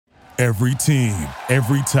Every team,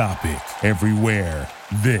 every topic, everywhere.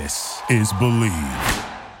 This is Believe.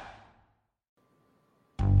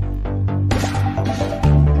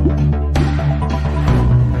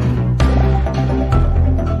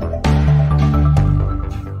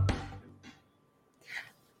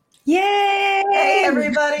 Yay! Hey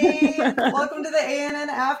everybody! Welcome to the ANN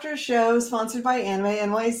After Show, sponsored by Anime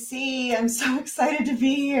NYC. I'm so excited to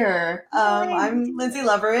be here. I'm Lindsay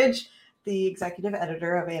Leveridge, the executive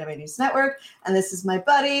editor of Anime News Network, and this is my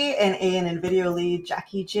buddy and ANN video lead,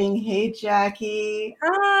 Jackie Jing. Hey, Jackie.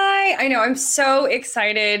 Hi! I know, I'm so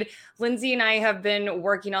excited. Lindsay and I have been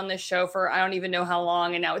working on this show for I don't even know how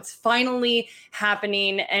long, and now it's finally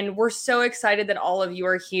happening, and we're so excited that all of you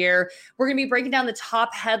are here. We're going to be breaking down the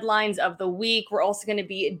top headlines of the week. We're also going to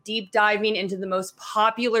be deep diving into the most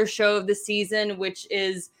popular show of the season, which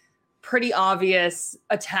is pretty obvious,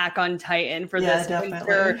 Attack on Titan for this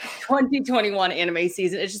winter 2021 anime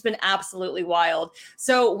season. It's just been absolutely wild.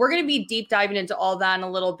 So we're going to be deep diving into all that in a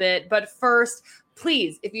little bit. But first,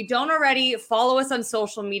 please, if you don't already, follow us on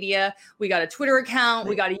social media. We got a Twitter account.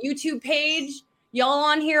 We got a YouTube page. Y'all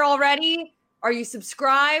on here already? Are you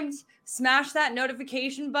subscribed? Smash that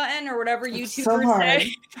notification button or whatever YouTubers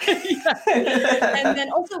say. And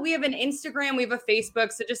then also we have an Instagram, we have a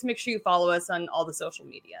Facebook, so just make sure you follow us on all the social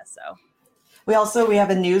media. So we have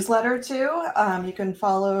a newsletter too. You can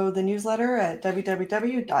follow the newsletter at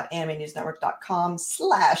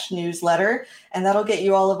www.animenewsnetwork.com/newsletter, and that'll get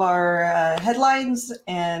you all of our headlines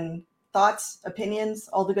and thoughts, opinions,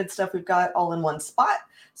 all the good stuff we've got all in one spot.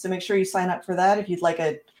 So make sure you sign up for that if you'd like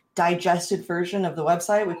a digested version of the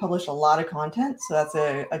website. We publish a lot of content, so that's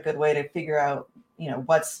a good way to figure out,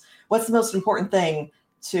 what's the most important thing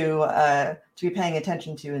to be paying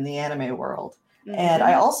attention to in the anime world. Mm-hmm. And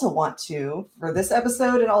I also want to, for this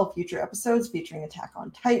episode and all future episodes featuring Attack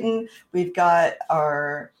on Titan, we've got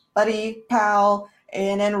our buddy, pal,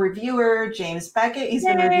 ANN reviewer, James Beckett. He's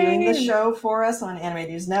been reviewing the show for us on Anime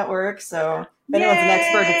News Network. So if anyone's an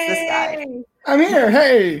expert, it's this guy. I'm here.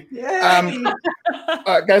 Hey.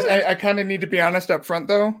 Guys, I kind of need to be honest up front,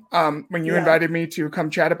 though. When you invited me to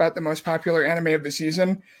come chat about the most popular anime of the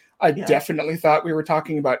season, I definitely thought we were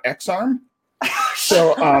talking about X-Arm.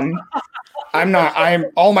 So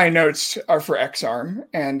all my notes are for X-Arm,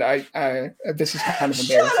 and this is kind of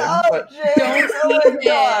embarrassing. Shut up, but James.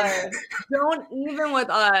 Don't even with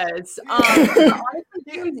us.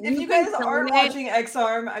 If you guys aren't watching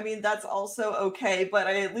X-Arm, I mean, that's also okay, but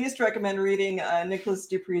I at least recommend reading Nicholas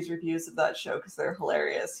Dupree's reviews of that show because they're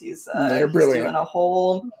hilarious. He's doing a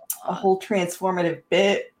whole transformative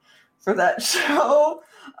bit for that show.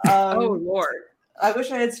 Oh Lord. I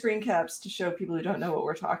wish I had screen caps to show people who don't know what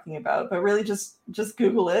we're talking about, but really just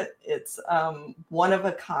Google it. It's one of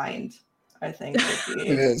a kind, I think. It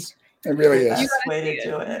is. It really is. Best way to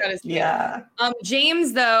do it. Yeah.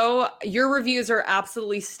 James, though, your reviews are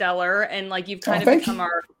absolutely stellar, and you've kind of become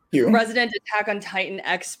our resident Attack on Titan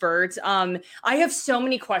expert. I have so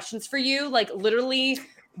many questions for you. Literally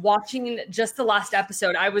watching just the last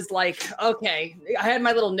episode, I was like, okay, I had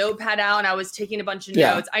my little notepad out and I was taking a bunch of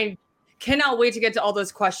notes. I cannot wait to get to all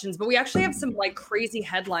those questions, but we actually have some crazy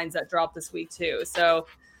headlines that dropped this week too. So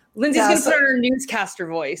Lindsay's going to put on her newscaster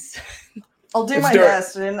voice. I'll do my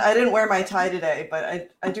best. And I didn't wear my tie today,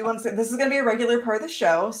 but I do want to say this is going to be a regular part of the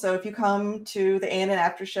show. So if you come to the ANN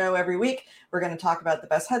After Show every week, we're going to talk about the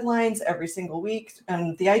best headlines every single week.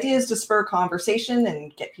 And the idea is to spur conversation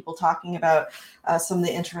and get people talking about some of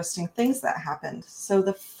the interesting things that happened. So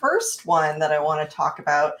the first one that I want to talk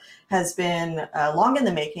about has been long in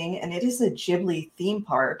the making, and it is a Ghibli theme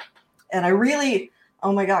park. And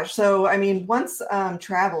oh my gosh. So, I mean, once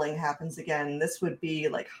traveling happens again, this would be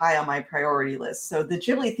high on my priority list. So the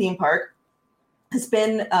Ghibli theme park has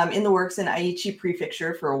been in the works in Aichi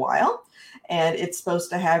Prefecture for a while. And it's supposed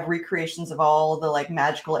to have recreations of all the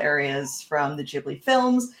magical areas from the Ghibli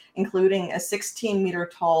films, including a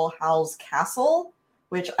 16-meter tall Howl's Castle,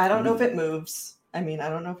 which I don't know if it moves. I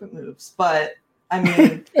don't know if it moves, but I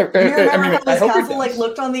mean, do you remember how Howl's Castle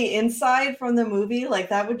looked on the inside from the movie?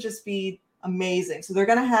 That would just be amazing. So they're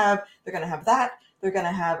gonna have that. They're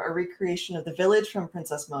gonna have a recreation of the village from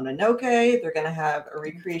Princess Mononoke. They're gonna have a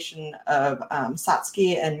recreation of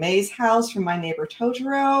Satsuki and Mei's house from My Neighbor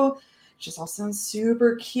Totoro, which just all sounds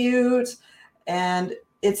super cute. And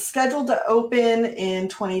it's scheduled to open in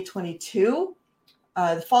 2022,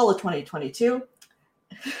 the fall of 2022.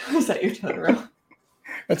 Is that your Totoro?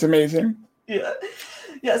 That's amazing. Yeah.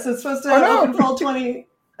 So it's supposed to open fall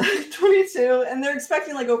 2022, and they're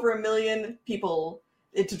expecting over 1 million people,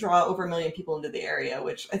 to draw over 1 million people into the area,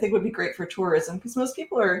 which I think would be great for tourism because most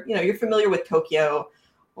people are, you're familiar with Tokyo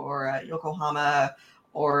or Yokohama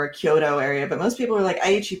or Kyoto area, but most people are like,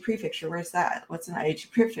 Aichi Prefecture, where's that? What's an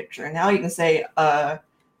Aichi Prefecture? And now you can say, the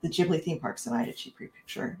Ghibli theme park's in Aichi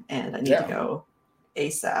Prefecture, and I need to go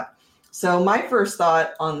ASAP. So my first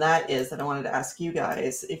thought on that is that I wanted to ask you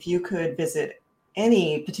guys if you could visit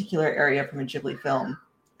any particular area from a Ghibli film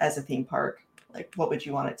as a theme park, like what would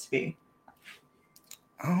you want it to be?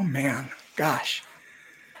 Oh man, gosh.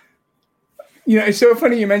 It's so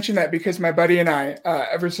funny you mentioned that because my buddy and I,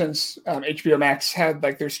 ever since HBO Max had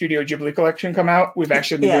like their Studio Ghibli collection come out, we've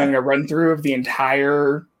actually been doing a run through of the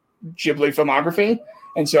entire Ghibli filmography.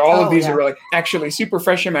 And so all of these are like actually super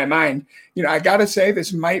fresh in my mind. I got to say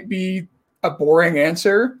this might be a boring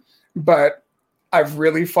answer, but I've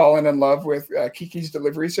really fallen in love with Kiki's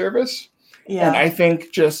Delivery Service. Yeah. And I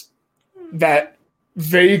think just that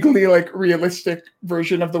vaguely like realistic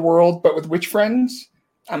version of the world, but with witch friends,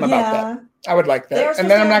 I'm about that. I would like that. And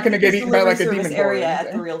then I'm not going to get eaten by like a demon area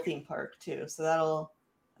at the real theme park too. So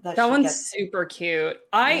that one's super cute.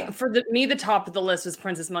 The top of the list was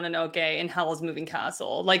Princess Mononoke and Howl's Moving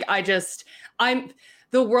Castle. Like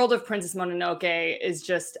the world of Princess Mononoke is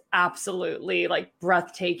just absolutely like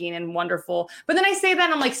breathtaking and wonderful. But then I say that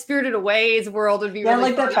and I'm like, Spirited Away's world would be really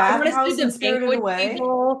like fun. The bathhouse in Spirited Away.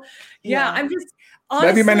 I'm just honestly,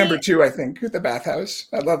 that'd be my number 2. I think the bathhouse.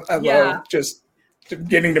 I love just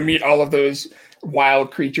getting to meet all of those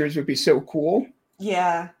wild creatures would be so cool.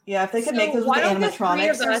 Yeah. If they could make those with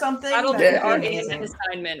animatronics or something. That'll be our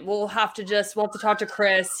assignment. We'll have to talk to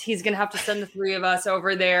Chris. He's gonna have to send the 3 of us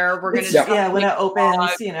over there. We're gonna when it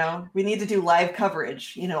opens, we need to do live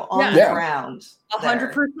coverage, on the ground.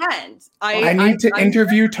 100%. I need to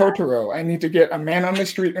interview Totoro. I need to get a man on the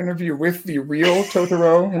street interview with the real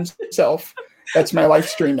Totoro himself. That's my live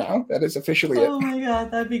stream now. That is officially it. Oh my God,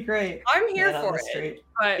 that'd be great. I'm here for it.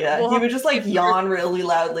 But he would just like yawn really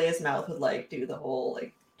loudly. His mouth would like do the whole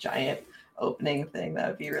like giant opening thing. That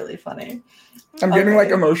would be really funny. I'm getting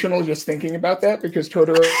like emotional just thinking about that because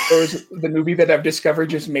Totoro is the movie that I've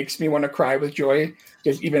discovered just makes me want to cry with joy.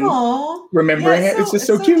 Just even remembering it. It's just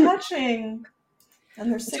so cute. Touching.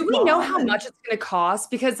 And do we know how much it's going to cost?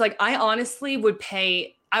 Because like I honestly would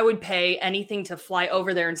pay anything to fly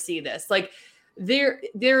over there and see this. Like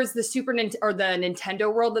there's the Super Nintendo or the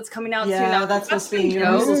Nintendo World that's coming out soon. Yeah, that's supposed to be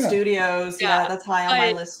Universal Studios. Yeah, that's high on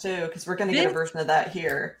my list too because we're going to get a version of that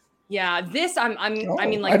here. Yeah, this I mean,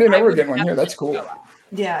 like I didn't know we were getting one here. That's cool.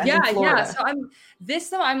 Yeah.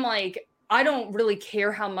 So I'm like, I don't really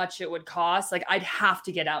care how much it would cost. Like, I'd have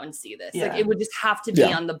to get out and see this. Like, it would just have to be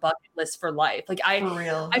on the bucket list for life. Like, for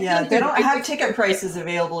real. They don't have ticket prices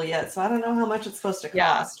available yet, so I don't know how much it's supposed to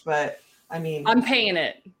cost. But I mean, I'm paying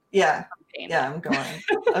it. Yeah. I'm going.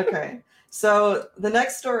 Okay. So the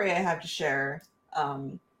next story I have to share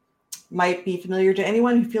might be familiar to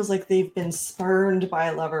anyone who feels like they've been spurned by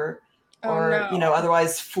a lover or,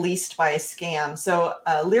 otherwise fleeced by a scam. So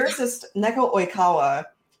lyricist Neko Oikawa,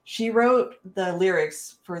 she wrote the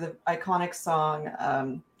lyrics for the iconic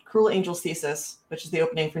song Cruel Angel's Thesis, which is the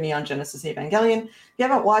opening for Neon Genesis Evangelion. If you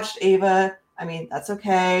haven't watched Eva, I mean, that's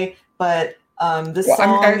okay. But this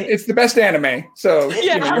song... it's the best anime, so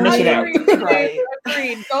you're missing out. Right.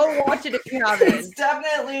 Agreed. Go watch it if you haven't.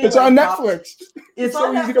 It's on Netflix. It's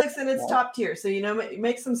on Netflix and it's top tier, so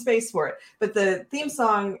make some space for it. But the theme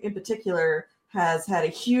song in particular has had a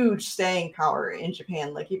huge staying power in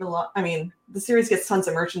Japan. Like the series gets tons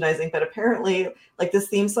of merchandising, but apparently, like this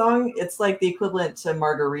theme song, it's like the equivalent to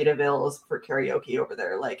Margaritaville for karaoke over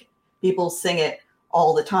there. Like people sing it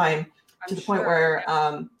all the time. To the point where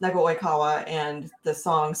Neko Oikawa and the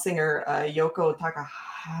song singer Yoko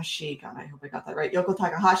Takahashi, God, I hope I got that right, Yoko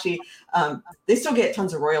Takahashi, they still get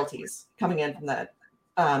tons of royalties coming in from that,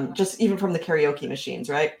 just even from the karaoke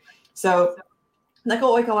machines, right? So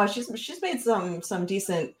Neko Oikawa, she's made some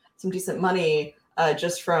decent money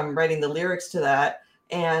just from writing the lyrics to that,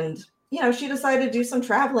 and she decided to do some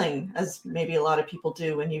traveling, as maybe a lot of people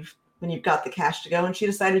do when you've got the cash to go, and she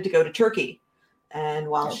decided to go to Turkey. And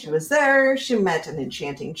while she was there, she met an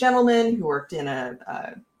enchanting gentleman who worked in a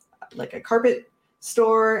carpet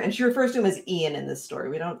store. And she refers to him as Ian in this story.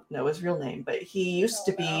 We don't know his real name, but he used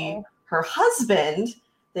to be her husband.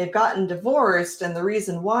 They've gotten divorced. And the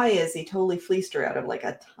reason why is he totally fleeced her out of like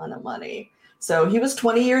a ton of money. So he was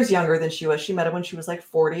 20 years younger than she was. She met him when she was like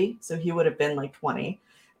 40. So he would have been like 20.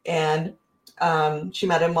 And she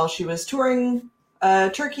met him while she was touring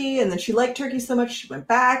Turkey, and then she liked Turkey so much she went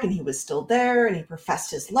back, and he was still there, and he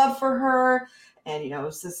professed his love for her, and it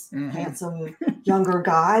was this handsome younger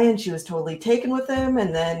guy, and she was totally taken with him.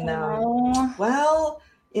 And then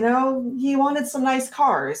he wanted some nice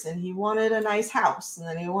cars, and he wanted a nice house, and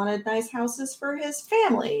then he wanted nice houses for his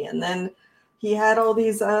family, and then he had all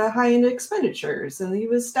these high-end expenditures, and he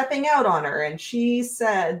was stepping out on her. And she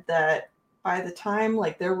said that by the time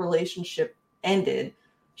like their relationship ended,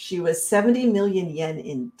 she was 70 million yen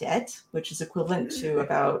in debt, which is equivalent to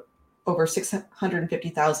about over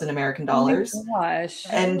 650,000 American dollars. Oh my gosh.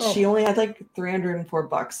 And she only had like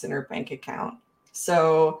 $304 in her bank account.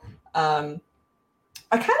 So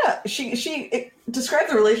she described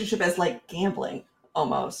the relationship as like gambling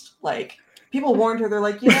almost. Like people warned her, they're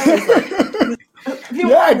like, I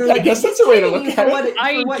guess that's a way to look at it.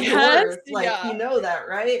 You know that,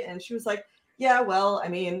 right? And she was like, yeah, well, I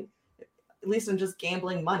mean, at least I'm just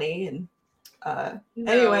gambling money. And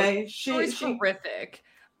anyway, she's horrific.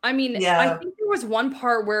 I mean, I think there was one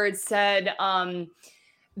part where it said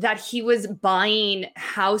that he was buying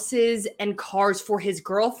houses and cars for his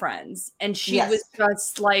girlfriends, and she was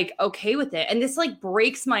just like okay with it. And this like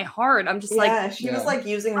breaks my heart. I'm just she was like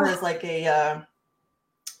using her as like a kind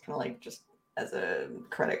of like just as a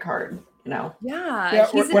credit card. When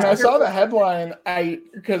I saw the headline,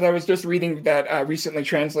 because I was just reading that recently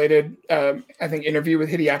translated, I think interview with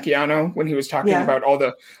Hideaki Anno when he was talking about all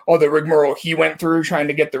the rigmarole he went through trying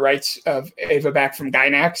to get the rights of Eva back from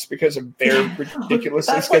Gainax because of their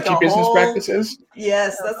ridiculously sketchy business practices.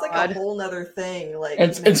 Yes, that's like a whole nother thing. Like,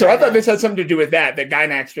 and so I thought this had something to do with that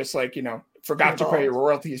Gainax just like forgot to pay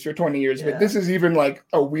royalties for 20 years. But this is even like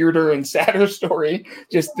a weirder and sadder story.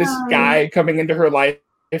 Just this guy coming into her life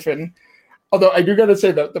and. Although I do got to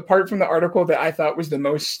say that the part from the article that I thought was the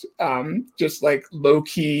most just like low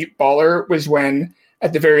key baller was when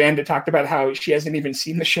at the very end it talked about how she hasn't even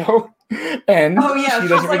seen the show and she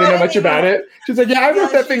doesn't really know much about it. She's like, I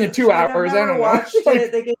wrote that thing in 2 hours. I don't know.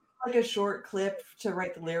 It. They gave like a short clip to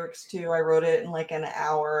write the lyrics to. I wrote it in like an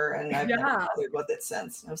hour and I've never bothered with it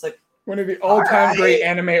since. I was like, one of the all-time great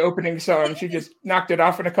anime opening songs. She just knocked it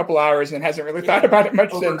off in a couple hours and hasn't really thought about it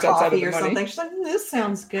much since outside of the money. Something. She's like, this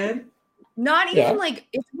sounds good. Not even like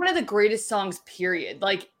it's one of the greatest songs, period.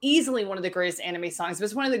 Like easily one of the greatest anime songs, but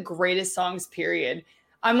it's one of the greatest songs, period.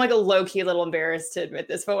 I'm like a low-key little embarrassed to admit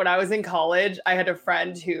this, but when I was in college, I had a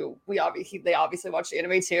friend who they obviously watched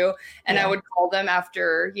anime too. And I would call them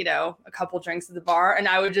after, a couple drinks at the bar and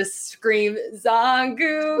I would just scream,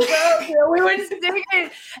 Zangu, we would sing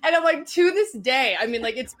it. And I'm like, to this day, I mean,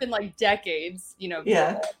 like it's been like decades,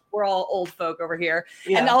 we're all old folk over here.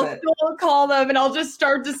 And I'll still call them and I'll just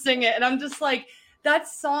start to sing it. And I'm just like, that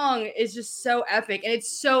song is just so epic. And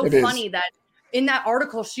it's so funny that in that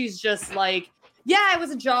article, she's just like, yeah, it was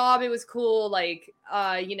a job. It was cool. Like,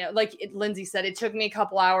 Lindsay said, it took me a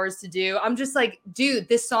couple hours to do. I'm just like, dude,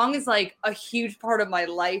 this song is like a huge part of my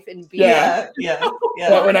life and being. Yeah.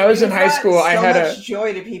 Well, when I was in high school, I had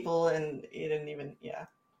joy to people, and you didn't even.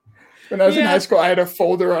 When I was in high school, I had a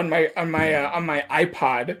folder on my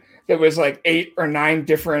iPod that was like 8 or 9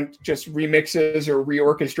 different just remixes or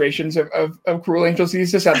reorchestrations of Cruel Angels.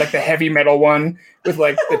 These just had like the heavy metal one with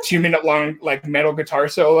like the 2-minute long like metal guitar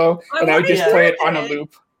solo, and I would just play it on a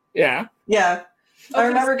loop. Yeah. I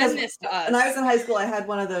remember because when I was in high school, I had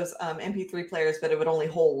one of those MP3 players, but it would only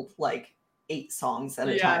hold like 8 songs at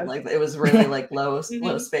a time. Like it was really like low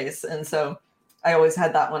space, and so I always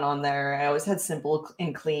had that one on there. I always had Simple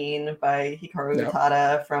and Clean by Hikaru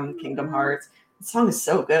Utada from Kingdom Hearts. The song is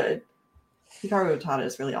so good. Hikaru Utada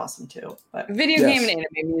is really awesome too. But video game and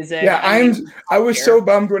anime music. Yeah, I was so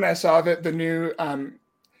bummed when I saw that the new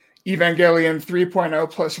Evangelion 3.0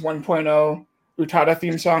 plus 1.0 Utada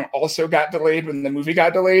theme song also got delayed when the movie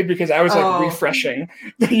got delayed, because I was like refreshing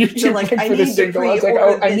the YouTube link for the single. I was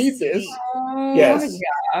like, I need this. Yes.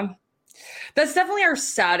 Yeah. That's definitely our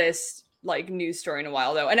saddest like news story in a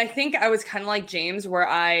while though. And I think I was kind of like James, where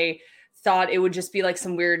I thought it would just be like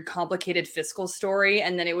some weird complicated fiscal story,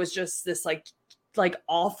 and then it was just this like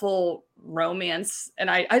awful romance.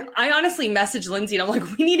 And I honestly messaged Lindsay and I'm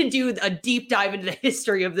like, we need to do a deep dive into the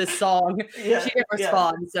history of this song. She didn't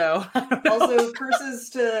respond. So also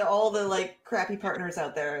curses to all the like crappy partners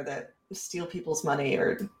out there that steal people's money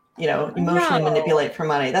or emotionally manipulate for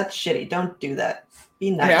money. That's shitty. Don't do that.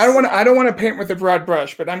 Be nice. I mean, I don't want to paint with a broad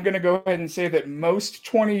brush, but I'm going to go ahead and say that most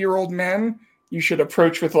 20-year-old men you should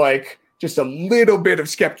approach with like just a little bit of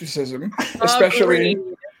skepticism, especially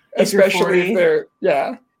if they're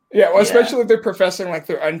especially if they're professing like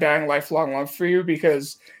their undying lifelong love for you,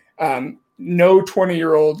 because no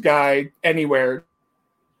 20-year-old guy anywhere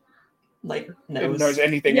like knows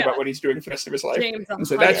anything about what he's doing for the rest of his life. James, and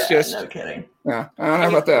so that's just no kidding. Yeah, I don't know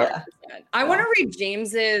about that. I want to read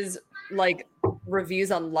James's like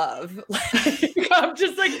reviews on love. I'm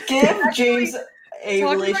just like, give James a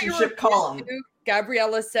relationship column.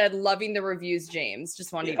 Gabriella said, loving the reviews, James.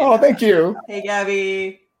 Just wanted to thank you. Hey,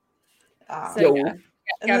 Gabby.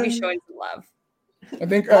 Gabby showing some love. I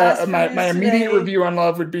think my immediate review on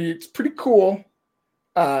Love would be it's pretty cool.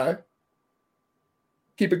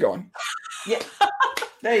 Keep it going. Yeah.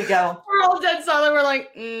 There you go. We're all dead silent. We're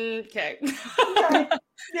like, okay.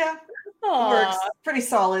 Yeah. Works. Pretty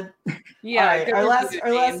solid. Yeah. All right.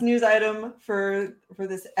 Our last news item for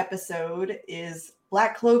this episode is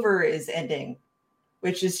Black Clover is ending,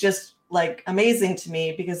 which is just like amazing to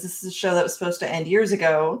me because this is a show that was supposed to end years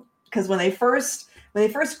ago. Because when they first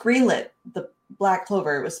greenlit the Black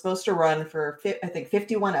Clover, it was supposed to run for I think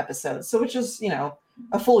 51 episodes, so which is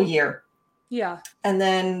a full year. Yeah. And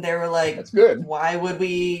then they were like, "That's good. Why would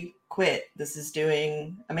we quit? This is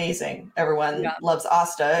doing amazing. Everyone loves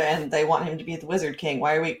Asta, and they want him to be the Wizard King.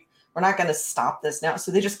 Why are we're not going to stop this now?"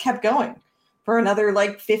 So they just kept going for another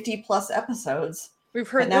like 50 plus episodes. We've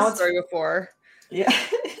heard this story before. Yeah.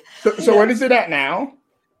 So what is it at now?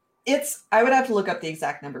 I would have to look up the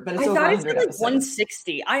exact number, but it's over 100 like episodes.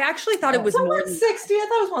 160. I actually thought it was more 160. I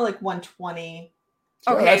thought it was more like 120.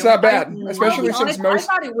 Okay, that's not bad, especially since I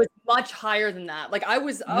thought it was much higher than that. Like I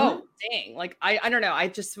was, dang, like I don't know. I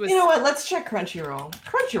just was. You know what? Let's check Crunchyroll.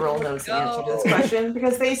 Crunchyroll knows the answer to this question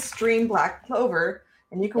because they stream Black Clover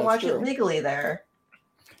and you can watch it legally there.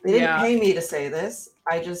 They didn't pay me to say this.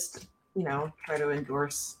 I just, try to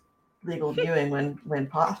endorse legal viewing when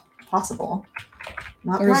possible.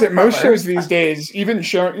 Like I said, most shows these days, even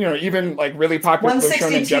even like really popular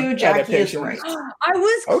Shonen Jump adaptations. Right. I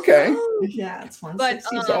was okay. Close. Yeah, it's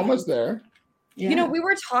 160. But it's almost there. Yeah. We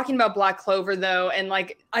were talking about Black Clover though, and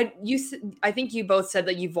like I think you both said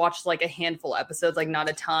that you've watched like a handful of episodes, like not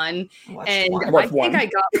a ton. And I think I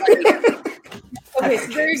got like okay, so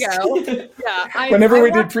there you go. Yeah. Whenever we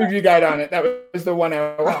did preview guide on it, that was the one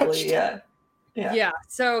I watched. Probably, yeah.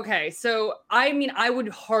 So, okay. So, I mean, I would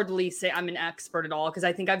hardly say I'm an expert at all because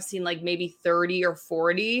I think I've seen like maybe 30 or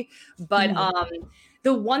 40. But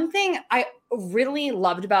the one thing I really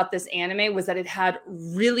loved about this anime was that it had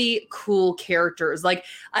really cool characters. Like,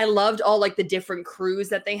 I loved all like the different crews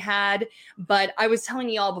that they had. But I was telling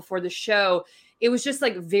y'all before the show, it was just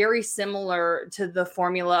like very similar to the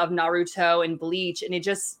formula of Naruto and Bleach. And it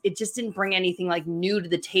just didn't bring anything like new to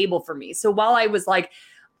the table for me. So while I was like,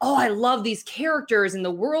 oh, I love these characters and the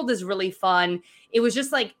world is really fun, it was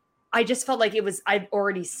just like, I just felt like I've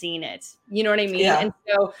already seen it. You know what I mean? Yeah. And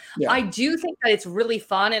so I do think that it's really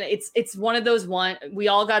fun. And it's one of those we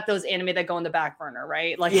all got those anime that go in the back burner,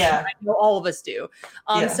 right? Like I know all of us do.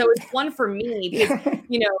 So it's one for me because,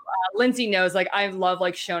 Lindsay knows like I love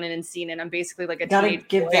like shonen and seinen. I'm basically like a gotta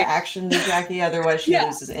give the action to Jackie, otherwise she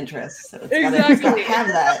loses interest. So it's exactly. Gotta have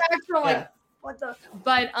that. What the?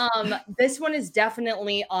 But this one is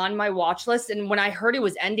definitely on my watch list. And when I heard it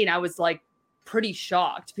was ending, I was like pretty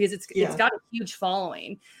shocked because it's got a huge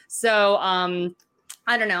following. So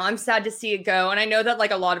I don't know. I'm sad to see it go. And I know that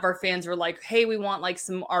like a lot of our fans were like, hey, we want like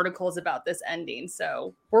some articles about this ending.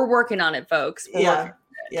 So we're working on it, folks. Yeah,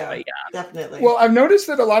 definitely. Well, I've noticed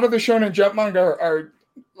that a lot of the Shonen Jump manga are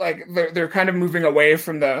like they're kind of moving away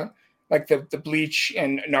from the Bleach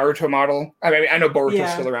and Naruto model. I mean, I know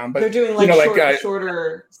Boruto's still around, but they're doing like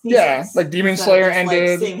shorter seasons. Yeah, like Demon Slayer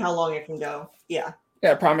ended. Like seeing how long it can go. Yeah.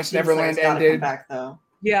 Yeah, Promised Neverland ended. Come back though.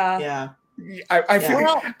 Yeah. I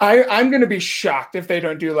feel I'm going to be shocked if they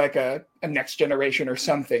don't do like a next generation or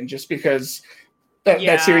something, just because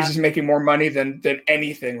that series is making more money than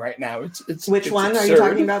anything right now. It's which one absurd. Are you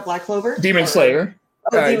talking about? Black Clover? Demon Slayer.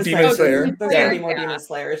 Demon Slayer. There's going to be more Demon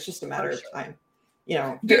Slayer. It's just a matter of time.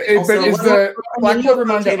 But is the Black Clover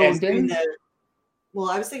manga ending? Well,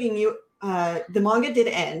 I was thinking the manga did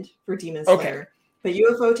end for Demon Slayer, but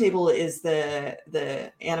UFO Table is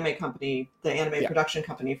the anime company, the anime production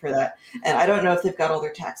company for that. And I don't know if they've got all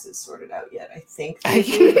their taxes sorted out yet. I think they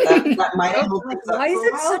do, that might hold things up. Why is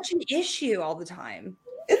it such an issue all the time?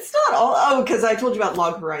 It's not all because I told you about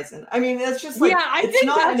Log Horizon. I mean, it's just like it's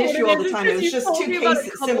not an issue all the time. It was just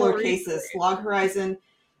two similar cases. Log Horizon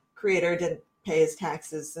creator didn't pay his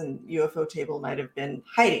taxes, and UFO Table might have been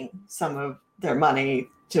hiding some of their money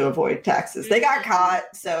to avoid taxes. They got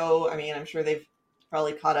caught, so I mean, I'm sure they've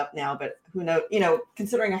probably caught up now, but who knows?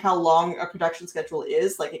 Considering how long a production schedule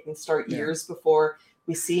is, like it can start years before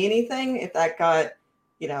we see anything. If that got,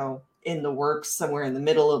 in the works somewhere in the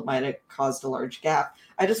middle, it might have caused a large gap.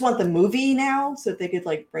 I just want the movie now, so if they could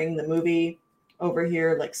like bring the movie over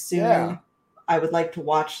here like soon, I would like to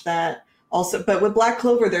watch that. Also, but with Black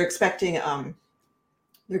Clover, they're expecting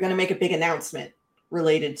they're going to make a big announcement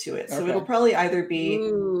related to it. So it'll probably either be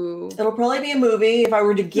it'll probably be a movie. If I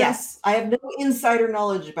were to guess, I have no insider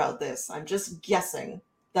knowledge about this. I'm just guessing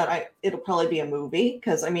that it'll probably be a movie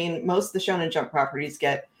because I mean most of the Shonen Jump properties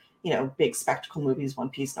get big spectacle movies, One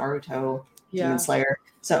Piece, Naruto, Demon Slayer.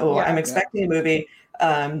 So I'm expecting a movie.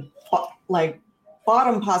 Like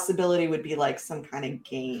bottom possibility would be like some kind of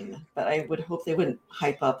game, but I would hope they wouldn't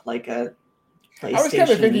hype up like a PlayStation. I was kind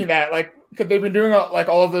of thinking that, like, because they've been doing like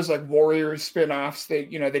all of those like Warriors spin-offs. They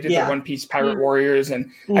did the One Piece Pirate Warriors, and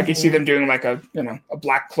I could see them doing like a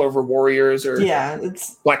Black Clover Warriors or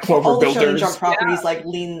it's Black Clover all Builders. The Shonen Jump properties like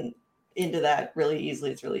lean into that really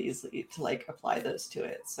easily. It's really easy to like apply those to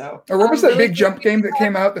it. So, or what was that big Jump game that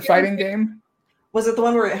came out? The fighting game. Was it the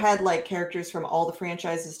one where it had like characters from all the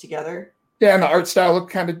franchises together? Yeah, and the art style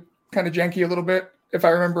looked kind of janky a little bit, if I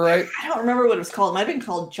remember right. I don't remember what it was called. It might have been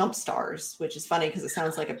called Jump Stars, which is funny because it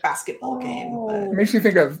sounds like a basketball game. But... It makes me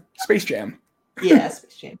think of Space Jam. Yeah,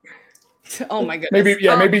 Space Jam. Oh my goodness.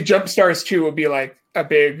 Maybe Jump Stars 2 would be like a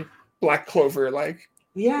big Black Clover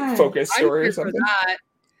focus story or something.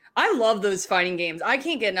 I love those fighting games. I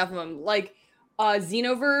can't get enough of them. Like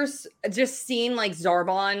Xenoverse, just seeing like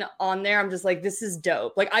Zarbon on there, I'm just like, this is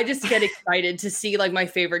dope. Like I just get excited to see like my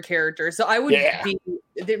favorite character. So I would be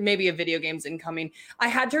there may be a video games incoming. I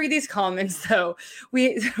had to read these comments though.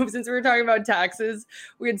 Since we were talking about taxes,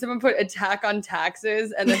 we had someone put attack on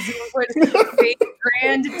taxes, and then someone put fake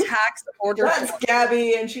grand tax order. That's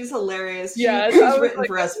Gabby, and she's hilarious. She's written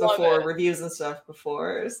for us before, reviews and stuff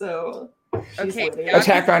before. So okay,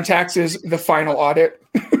 Attack on Taxes, the final audit.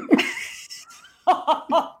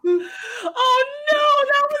 Oh no,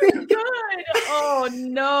 that was good. Oh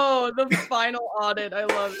no, the final audit. I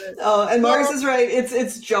love it. Oh, and Mars is right.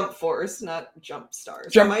 It's Jump Force, not Jump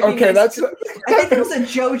Stars. I think it was a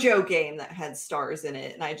JoJo game that had stars in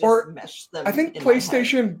it, and I just meshed them. I think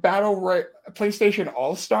PlayStation PlayStation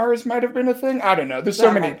All Stars might have been a thing. I don't know. There's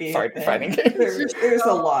so many fighting games. There's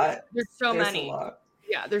a lot. There's so many.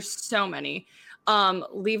 Yeah, there's so many.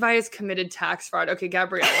 Levi is committed tax fraud. Okay,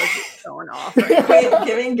 Gabriella's just showing off. Right?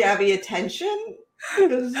 Giving Gabby attention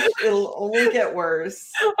because it'll only get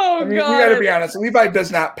worse. Oh, God. We gotta be honest. Levi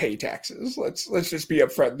does not pay taxes. Let's just be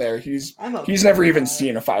upfront there. He's never even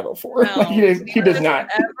seen a 504. No, he does not.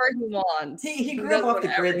 Whatever he wants. He grew up off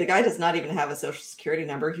the grid. The guy does not even have a social security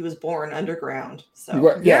number. He was born underground.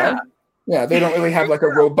 So yeah. They don't really have like a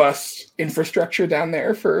robust infrastructure down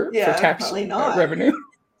there for tax revenue.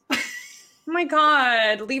 Oh my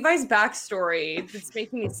God, Levi's backstory. It's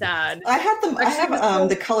making me sad. I have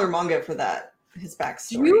the color manga for that. His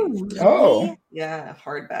backstory. Yeah,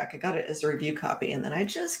 hardback. I got it as a review copy, and then I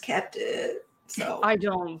just kept it. So I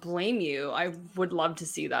don't blame you. I would love to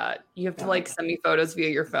see that. You have to like send me photos via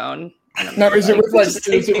your phone. Now, is it with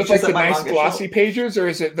the nice glossy pages, or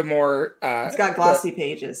is it the more? It's got glossy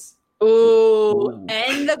pages. Ooh,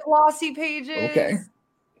 and the glossy pages. Okay,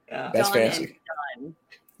 that's fancy.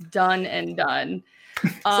 Done and done. So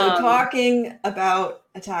talking about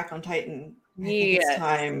Attack on Titan, I think it's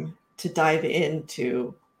time to dive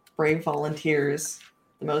into Brave Volunteers,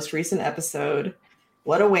 the most recent episode.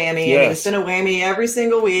 What a whammy. Yes. I mean, it's been a whammy every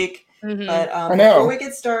single week. Mm-hmm. But before we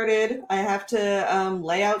get started, I have to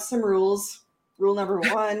lay out some rules. Rule number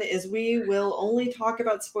 1 is we will only talk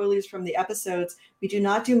about spoilers from the episodes. We do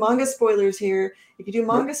not do manga spoilers here. If you do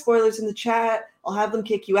manga spoilers in the chat, I'll have them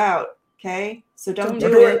kick you out. Okay? So don't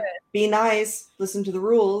do it. Be nice. Listen to the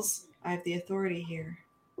rules. I have the authority here.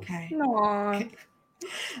 Okay. Aww. Okay.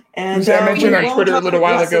 And I mentioned on Twitter a little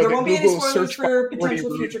while ago that Google search for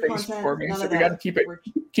potential future content for me, so we got to keep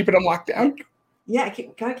it on lockdown. Yeah,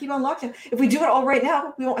 gotta keep on lockdown. If we do it all right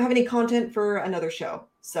now, we won't have any content for another show.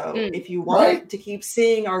 So if you want to keep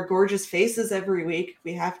seeing our gorgeous faces every week,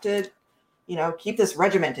 we have to, keep this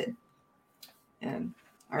regimented. And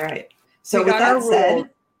all right. So with that said,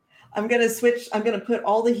 I'm going to put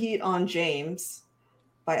all the heat on James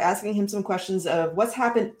by asking him some questions of what's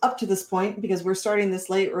happened up to this point, because we're starting this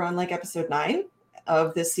late. We're on like episode 9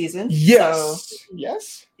 of this season. Yes.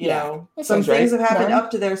 So, some things have happened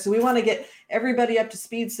up to there. So we want to get everybody up to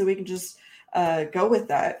speed so we can just go with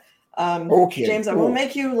that. Okay. James, I won't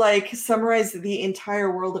make you summarize the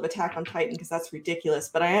entire world of Attack on Titan because that's ridiculous.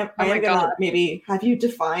 But I am going to maybe have you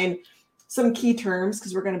define some key terms,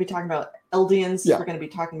 because we're going to be talking about Eldians. We're going to be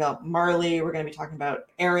talking about Marley. We're going to be talking about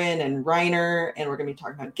Eren and Reiner, and we're going to be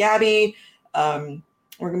talking about Gabby. We're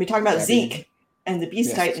going to be talking about Zeke and the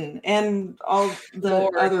Beast Titan and all the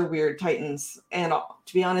other weird Titans. And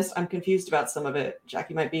to be honest, I'm confused about some of it.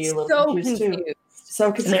 Jackie might be a little confused too.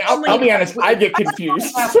 So I'll be honest, I get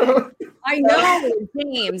confused. I know,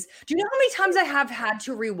 James. Do you know how many times I have had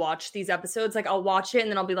to rewatch these episodes? Like I'll watch it and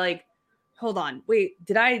then I'll be like, hold on, wait,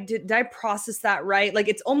 did I process that right? Like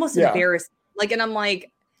it's almost embarrassing. Like, and I'm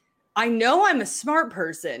like, I know I'm a smart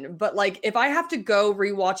person, but like if I have to go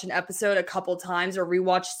rewatch an episode a couple times or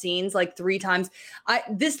rewatch scenes like 3 times,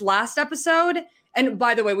 this last episode, And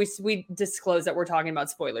by the way, we disclose that we're talking about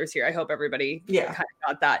spoilers here. I hope everybody kind of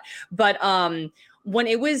got that. But when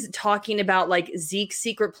it was talking about like Zeke's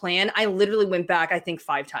secret plan, I literally went back, I think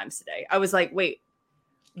 5 times today. I was like, wait,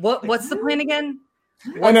 what's the plan again?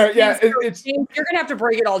 I know, yeah. It's you're gonna have to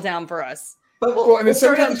break it all down for us. But and it's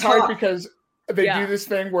sometimes hard because they do this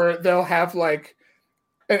thing where they'll have like,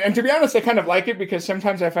 and to be honest, I kind of like it because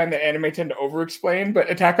sometimes I find that anime tend to over-explain, but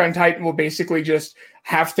Attack on Titan will basically just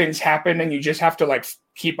have things happen and you just have to like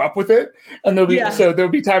keep up with it. And there'll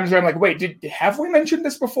be times where I'm like, wait, have we mentioned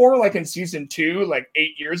this before? Like in season 2, like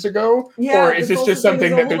 8 years ago? Yeah, or is this just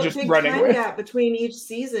something that they're just running with? Yeah, between each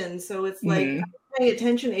season. So it's like, I'm paying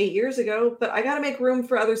attention 8 years ago, but I got to make room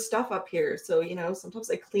for other stuff up here. So, sometimes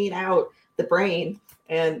I clean out the brain,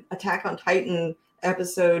 and Attack on Titan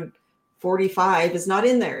episode 45 is not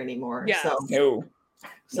in there anymore. Yeah.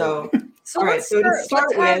 So all right. So to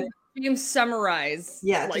start with, you summarize.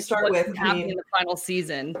 Yeah. Like, to start with, happening in the final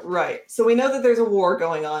season. Right. So we know that there's a war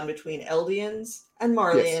going on between Eldians and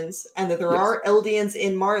Marleyans, and that there are Eldians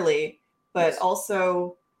in Marley, but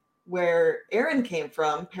also where Eren came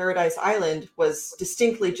from, Paradise Island, was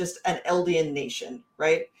distinctly just an Eldian nation,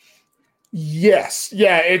 right? Yes.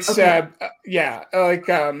 Yeah. It's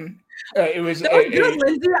it was good,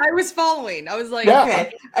 Lindsay. I was following. I was like,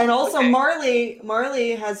 okay. And also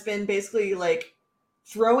Marley has been basically like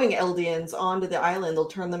throwing Eldians onto the island. They'll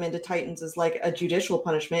turn them into Titans as like a judicial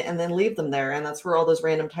punishment and then leave them there. And that's where all those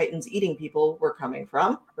random Titans eating people were coming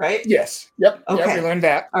from, right? Yes. Yep. Okay. Yep, we learned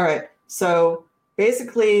that. All right. So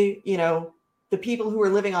basically, the people who were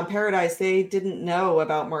living on Paradise, they didn't know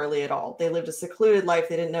about Marley at all. They lived a secluded life.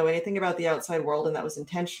 They didn't know anything about the outside world, and that was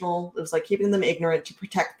intentional. It was like keeping them ignorant to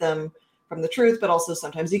protect them from the truth, but also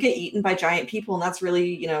sometimes you get eaten by giant people, and that's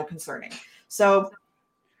really, concerning. So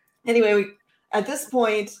anyway, at this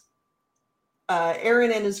point,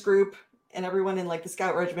 Eren and his group and everyone in like the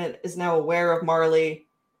Scout Regiment is now aware of Marley,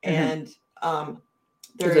 and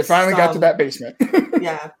they finally got to that basement.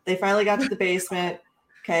 Yeah, they finally got to the basement.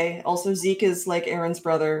 Okay. Also, Zeke is like Eren's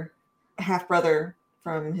brother, half brother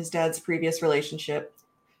from his dad's previous relationship.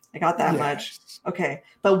 I got that much. Okay,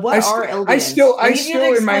 but what are Eldians? I still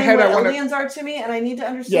in my head, I want Eldians are to me, and I need to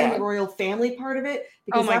understand the royal family part of it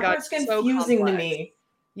because that part's confusing to me.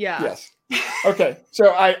 Yeah. Yes. Okay. So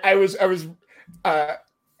I was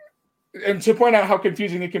and to point out how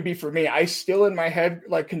confusing it can be for me, I still in my head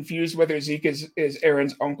like confused whether Zeke is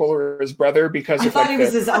Eren's uncle or his brother because I thought he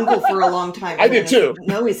was his uncle for a long time. I did too.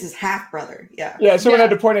 No, he's his half brother. Yeah. Yeah. Someone had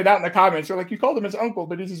to point it out in the comments. They're like, you called him his uncle,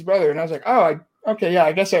 but he's his brother, and I was like, oh, okay, yeah,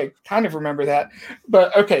 I guess I kind of remember that.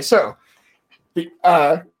 But okay, so the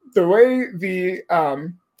way the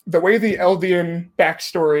Eldian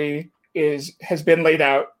backstory has been laid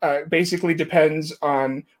out basically depends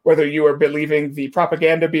on whether you are believing the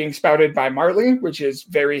propaganda being spouted by Marley, which is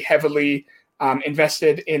very heavily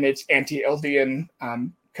invested in its anti-Eldian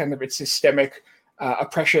kind of its systemic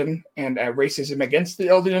oppression and racism against the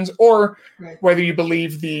Eldians, or whether you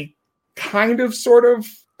believe the kind of sort of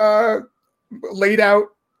laid out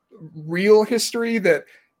real history that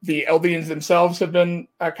the Eldians themselves have been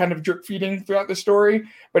kind of drip feeding throughout the story.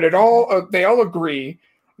 But they all agree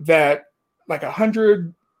that like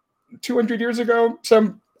 100, 200 years ago,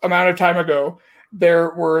 some amount of time ago, there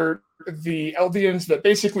were the Eldians that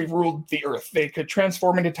basically ruled the earth. They could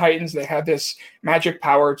transform into Titans. They had this magic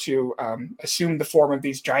power to assume the form of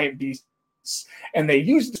these giant beasts. And they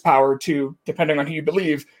used this power to, depending on who you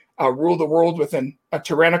believe, rule the world with a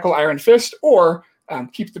tyrannical iron fist, or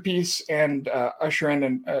keep the peace and usher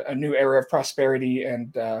in a new era of prosperity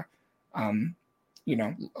and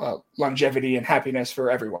longevity and happiness for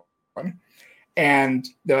everyone. And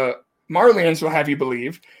the Marleyans will have you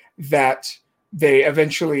believe that they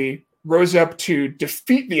eventually rose up to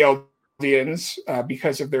defeat the Eldians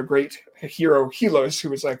because of their great hero Helos, who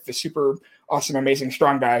was like the super awesome, amazing,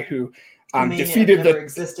 strong guy who defeated never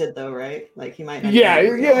existed though, right? Like he might not. Yeah.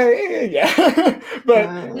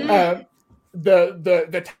 But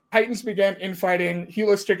the Titans began infighting.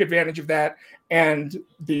 Helos took advantage of that, and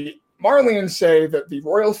the Marleyans say that the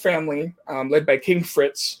royal family, led by King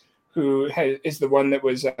Fritz, who is the one that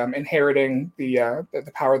was inheriting the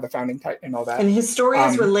power of the founding Titan and all that. And Historia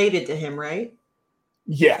is related to him, right?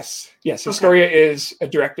 Yes. Historia is a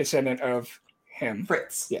direct descendant of him.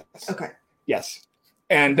 Fritz. Yes. Okay. Yes.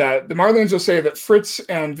 And the Marleyans will say that Fritz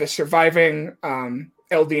and the surviving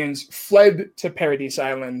Eldians fled to Paradise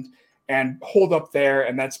Island and holed up there,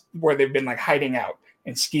 and that's where they've been like hiding out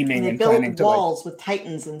and scheming and planning to walls with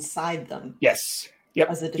Titans inside them. Yes. Yep.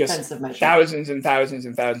 As a defensive measure. Thousands and thousands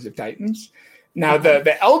and thousands of Titans. Now,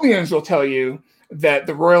 the Eldians will tell you that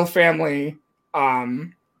the royal family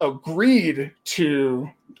agreed to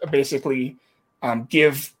basically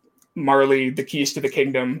give Marley the keys to the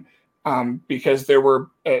kingdom because there was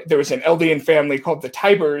an Eldian family called the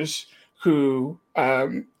Tybers who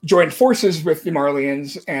joined forces with the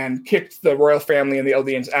Marleyans and kicked the royal family and the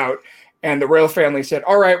Eldians out. And the royal family said,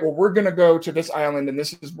 all right, well, we're going to go to this island and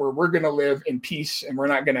this is where we're going to live in peace. And we're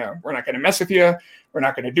not going to mess with you. We're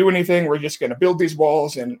not going to do anything. We're just going to build these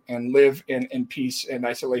walls and live in peace and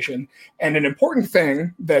isolation. And an important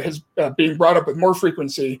thing that has being brought up with more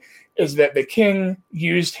frequency is that the king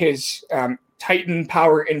used his Titan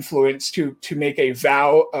power influence to make a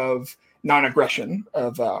vow of non-aggression,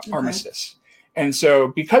 of armistice. And so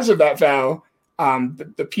because of that vow,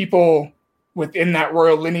 the people within that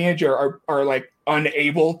royal lineage are like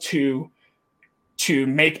unable to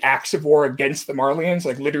make acts of war against the Marleyans.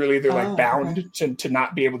 Like literally they're like bound to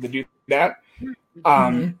not be able to do that.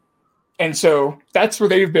 And so that's where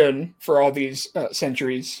they've been for all these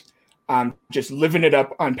centuries, just living it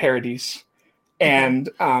up on Paradise. And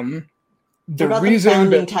the reason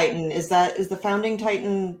the founding Titan is the founding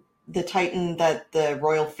Titan the Titan that the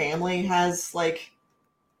royal family has like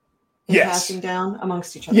passing down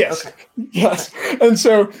amongst each other. Yes. Okay. Yes. And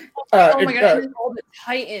so oh my god, all the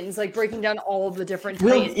Titans, like breaking down all of the different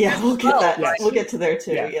Titans. We'll get that. Yes. We'll get to there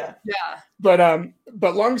too. Yeah.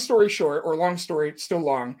 But long story short, or long story still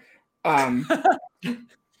long, Eren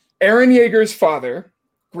Yeager's father,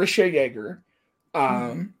 Grisha Yeager,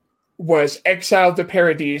 was exiled to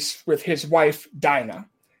Paradise with his wife Dinah,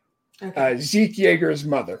 Zeke Yeager's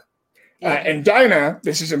mother. And Dinah,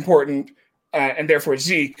 this is important, and therefore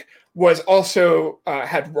Zeke, was also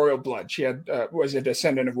had royal blood. She was a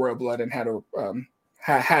descendant of royal blood and had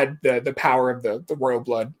the power of the royal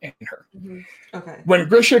blood in her. When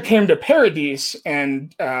Grisha came to Paradise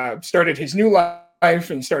and started his new life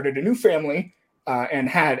and started a new family and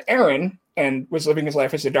had Eren and was living his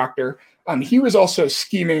life as a doctor, he was also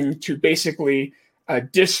scheming to basically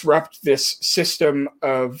disrupt this system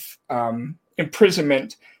of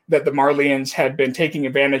imprisonment that the Marleyans had been taking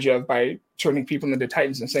advantage of by turning people into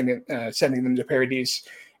Titans and sending them to Paradise.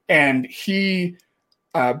 And he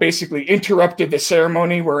basically interrupted the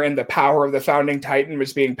ceremony wherein the power of the founding Titan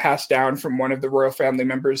was being passed down from one of the royal family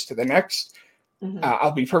members to the next.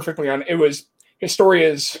 I'll be perfectly honest. It was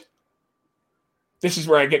Historia's. This is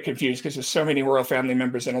where I get confused because there's so many royal family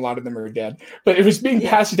members and a lot of them are dead. But it was being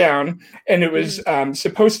passed down, and it was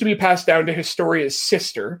supposed to be passed down to Historia's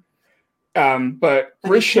sister. But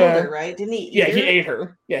Grisha, he killed her, right? Didn't he? He ate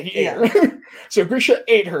her. He ate her. So Grisha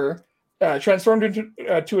ate her, transformed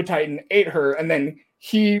into to a Titan, ate her, and then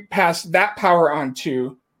he passed that power on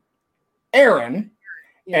to Eren.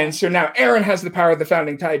 And so now Eren has the power of the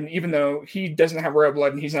founding Titan, even though he doesn't have royal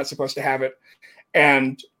blood and he's not supposed to have it.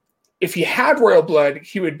 And if he had royal blood,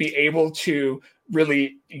 he would be able to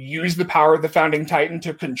really use the power of the founding Titan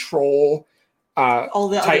to control all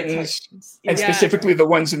the Titans, and specifically the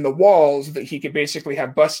ones in the walls that he could basically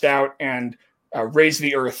have bust out and raise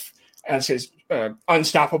the earth as his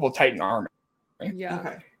unstoppable Titan army.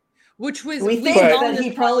 Which was we think that he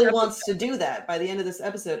probably wants to do that by the end of this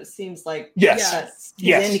episode. It seems like yes,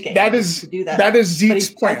 that is to do that. That is Zeke's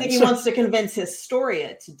plan. I think he wants to convince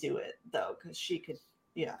Historia to do it though, because she could.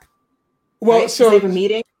 Well, so they have a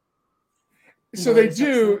meeting. So they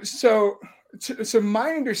do. So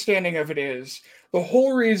my understanding of it is the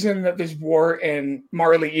whole reason that this war in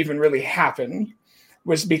Marley even really happened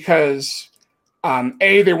was because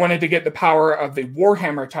they wanted to get the power of the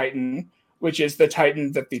Warhammer Titan, which is the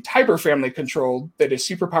Titan that the Tiber family controlled, that is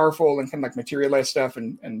super powerful and can like materialize stuff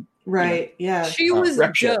and she was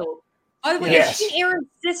dope. By the way, is she Eren's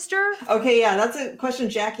sister? Okay, that's a question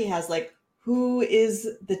Jackie has. Like, who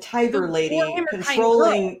is the Tiber lady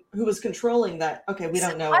who was controlling that? Okay, we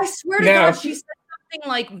don't know. I swear to God, she said something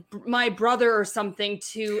like my brother or something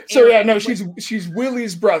to Eren. So she's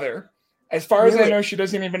Willie's brother. As far as I know, she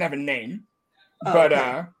doesn't even have a name. But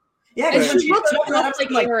and she looks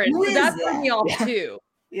like Eren. So that threw me off too.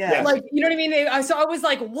 Like, you know what I mean? So I was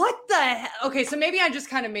like, what the hell? Okay, so maybe I just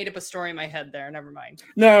kind of made up a story in my head there. Never mind.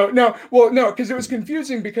 No, because it was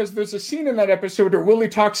confusing because there's a scene in that episode where Willie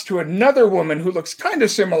talks to another woman who looks kind of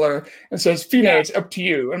similar and says, Fine, it's up to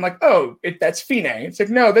you. I'm like, that's Fine. It's like,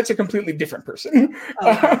 no, that's a completely different person.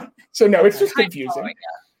 So no, it's just confusing.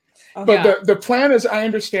 But the plan, as I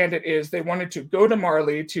understand it, is they wanted to go to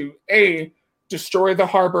Marley to destroy the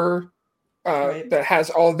harbor that has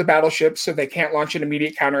all of the battleships so they can't launch an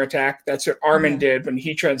immediate counterattack. That's what Armin did when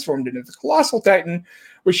he transformed into the Colossal Titan,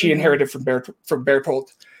 which he inherited from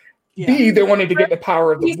Bertolt. B, they wanted to get the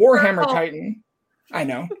power of the Warhammer Titan. I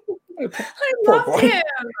know. I love him.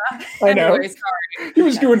 I know. He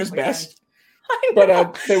was doing his best.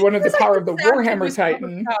 But they wanted the power of the Warhammer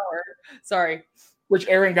Titan. Sorry. Which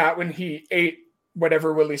Eren got when he ate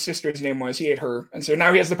whatever Willie's sister's name was. He ate her. And so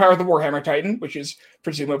now he has the power of the Warhammer Titan, which is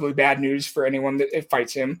presumably bad news for anyone that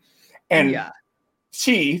fights him. And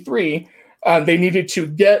C3, they needed to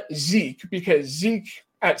get Zeke because Zeke,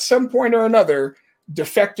 at some point or another,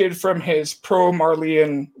 defected from his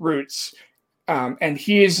pro-Marleyan roots. And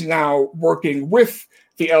he is now working with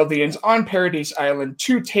the Eldians on Paradise Island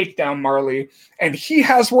to take down Marley. And he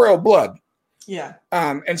has royal blood. Yeah.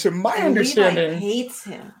 And so my understanding... Levi hates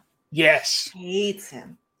him. Yes. Hates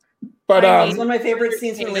him. But it's one of my favorite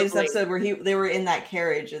scenes from the latest episode where they were in that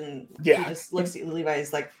carriage and he just looks at Levi.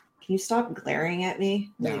 He's like, "Can you stop glaring at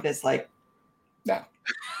me?" And Levi's like, No.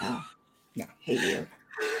 Hate you.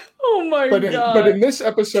 Oh my God. But in this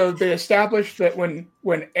episode, they established that when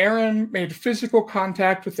Eren made physical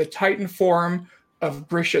contact with the Titan form of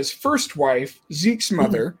Grisha's first wife, Zeke's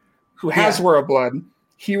mother, who has royal blood,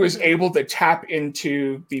 he was able to tap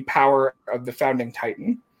into the power of the founding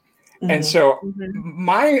Titan. And so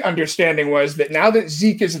my understanding was that now that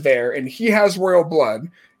Zeke is there and he has royal blood,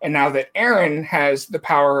 and now that Eren has the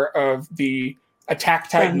power of the Attack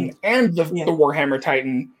Titan and the Warhammer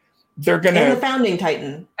Titan, they're going to... And the Founding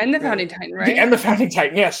Titan. And the Founding Titan, right? And the Founding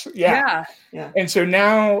Titan, yes. Yeah. And so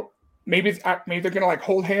now maybe they're going to like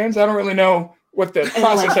hold hands. I don't really know what the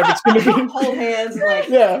process of it's going to be. Hold hands, like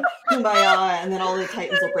kumbaya, and then all the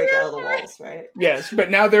Titans will break out of the walls, right? Yes, but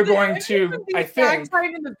now they're going to, I think,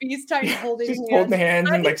 Titan and the Beast Titan holding hands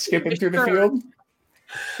and like skipping through the field.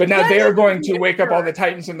 But now they are going to wake up all the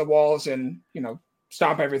Titans in the walls and,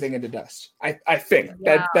 stomp everything into dust. I think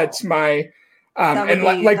that's my and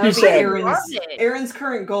like you said, Eren's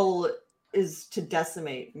current goal is to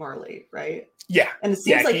decimate Marley, right? Yeah. And it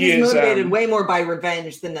seems like he's motivated way more by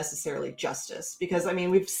revenge than necessarily justice. Because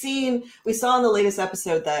we saw in the latest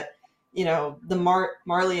episode that, the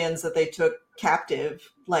Marleyans that they took captive,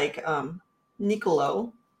 like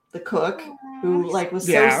Niccolo, the cook, who was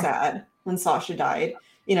so sad when Sasha died.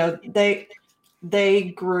 They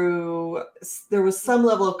grew, there was some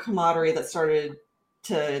level of camaraderie that started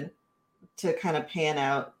to kind of pan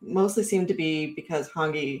out. Mostly seemed to be because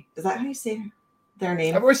Hanji, is that how you say their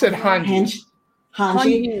name? I've always said Hanji.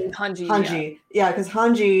 Hanji. Yeah, because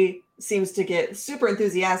Hanji seems to get super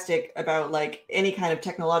enthusiastic about any kind of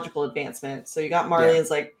technological advancement. So you got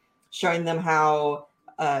Marleyans showing them how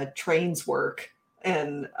trains work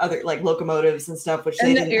and other locomotives and stuff, which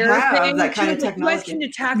they didn't have that kind of technology. Can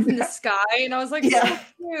attack from the sky, and I was like, so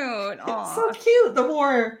cute. Aww. So cute. The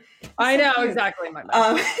war. I know exactly. My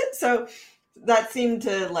bad. So that seemed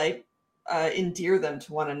to endear them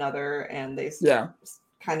to one another, and they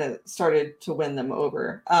kind of started to win them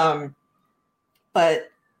over.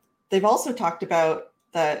 But they've also talked about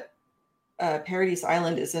that Paradise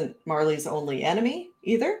Island isn't Marley's only enemy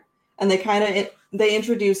either, and they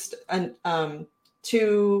introduced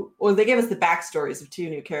they gave us the backstories of two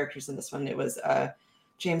new characters in this one. It was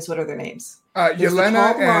James, what are their names?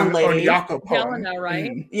 Yelena and Onyako. Yelena,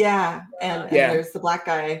 right? Yeah, and there's the black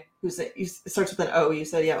guy it starts with an O. You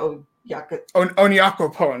said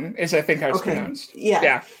Onyako Pon is, I think, how it's pronounced.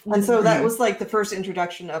 Yeah. And so that was the first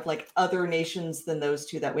introduction of other nations than those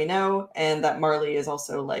two that we know, and that Marley is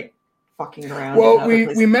also fucking around. Well,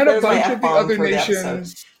 we met a bunch of the other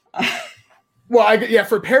nations. Well,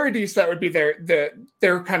 for Paradise, that would be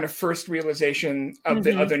their kind of first realization of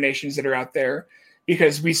the other nations that are out there,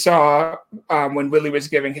 because we saw when Willie was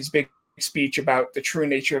giving his big speech about the true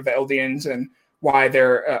nature of the Eldians and why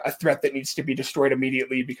they're a threat that needs to be destroyed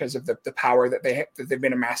immediately because of the power that they've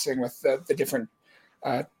been amassing with the different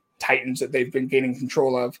Titans that they've been gaining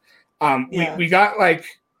control of. We got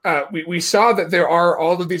we saw that there are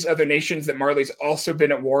all of these other nations that Marley's also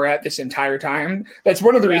been at war at this entire time. That's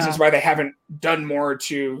one of the reasons why they haven't done more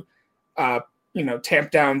to, tamp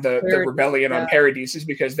down the rebellion on Paradise, is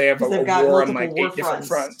because they have a war on 8 different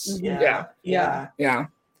fronts. Yeah.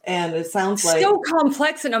 And it sounds so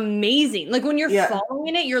complex and amazing. When you're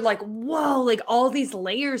following it, you're like, whoa, all these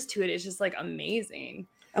layers to it. It's just amazing.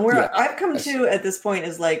 And where I've come to at this point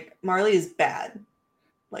is Marley is bad.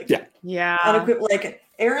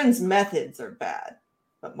 Eren's methods are bad,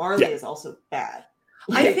 but Marley is also bad.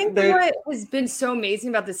 I think what has been so amazing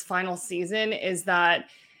about this final season is that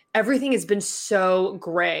everything has been so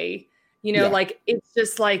gray. It's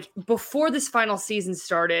just before this final season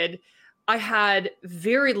started, I had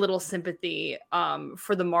very little sympathy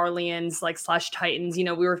for the Marleyans / Titans.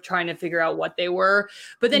 We were trying to figure out what they were,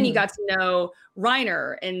 but then you got to know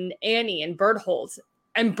Reiner and Annie and Bertholdt.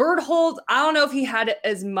 And Berthold, I don't know if he had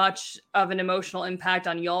as much of an emotional impact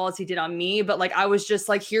on y'all as he did on me, but like I was just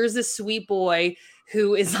like, here's this sweet boy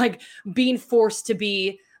who is like being forced to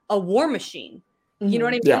be a war machine. You know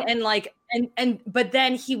what I mean? Yeah. And like, but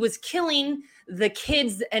then he was killing the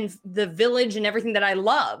kids and the village and everything that I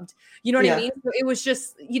loved. You know what I mean? So it was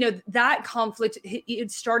just, that conflict,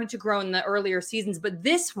 it started to grow in the earlier seasons, but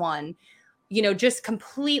this one, just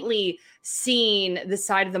completely seeing the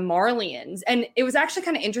side of the Marleyans. And it was actually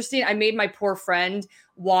kind of interesting. I made my poor friend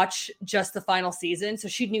watch just the final season. So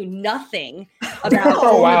she knew nothing about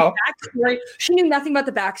the backstory. She knew nothing about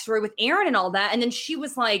the backstory with Aaron and all that. And then she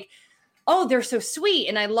was like, oh, they're so sweet.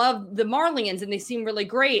 And I love the Marleyans and they seem really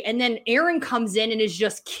great. And then Aaron comes in and is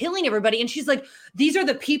just killing everybody. And she's like, these are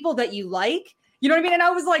the people that you like? You know what I mean? And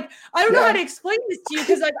I was like, I don't know how to explain this to you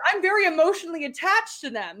because I'm very emotionally attached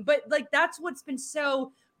to them. But like, that's what's been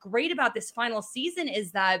so great about this final season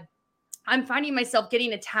is that I'm finding myself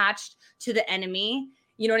getting attached to the enemy.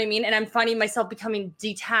 You know what I mean? And I'm finding myself becoming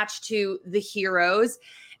detached to the heroes.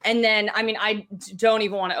 And then, I mean, I don't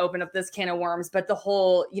even want to open up this can of worms, but the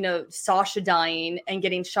whole, Sasha dying and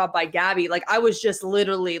getting shot by Gabby, like I was just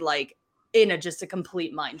literally like in just a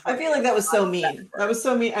complete mind. I feel like that was so mean. That was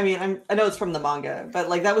so mean. I mean, I know it's from the manga, but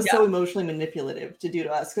like that was so emotionally manipulative to do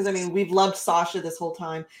to us. Because I mean, we've loved Sasha this whole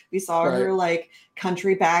time. We saw her like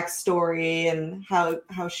country backstory and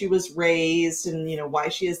how she was raised and why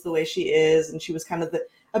she is the way she is, and she was kind of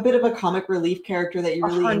a bit of a comic relief character that you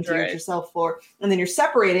really endeared yourself for. And then you're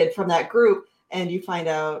separated from that group and you find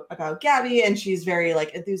out about Gabby and she's very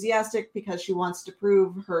like enthusiastic because she wants to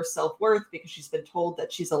prove her self-worth because she's been told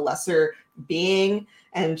that she's a lesser being.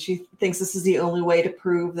 And she thinks this is the only way to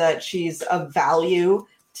prove that she's of value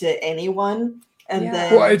to anyone. And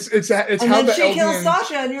then, it's and how then she kills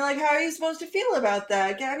Sasha and you're like, how are you supposed to feel about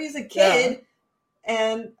that? Gabby's a kid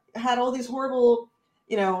and had all these horrible,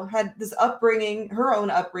 had this upbringing, her own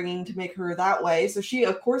upbringing to make her that way. So she,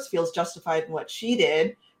 of course, feels justified in what she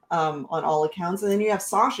did on all accounts. And then you have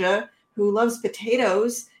Sasha, who loves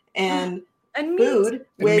potatoes and food,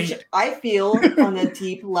 which I feel on a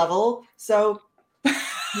deep level. So,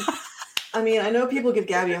 I mean, I know people give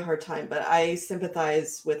Gabby a hard time, but I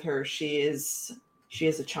sympathize with her. She is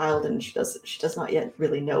a child and she does not yet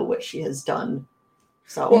really know what she has done.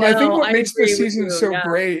 So, I think what makes this season so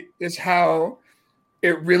great is how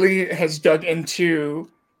it really has dug into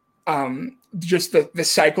just the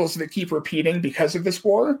cycles that keep repeating because of this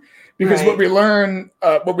war. Because what we learned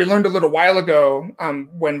a little while ago,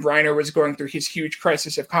 when Reiner was going through his huge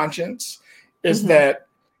crisis of conscience, is that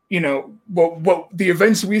what the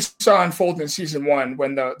events we saw unfold in season 1,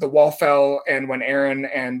 when the wall fell and when Eren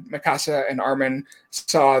and Mikasa and Armin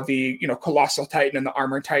saw the colossal titan and the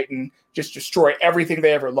armor titan just destroy everything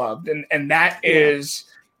they ever loved, and that is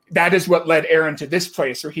what led Eren to this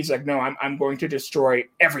place where he's like, no, I'm going to destroy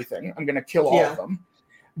everything. I'm going to kill all of them.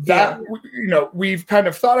 We've kind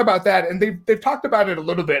of thought about that, and they've talked about it a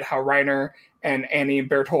little bit, how Reiner and Annie and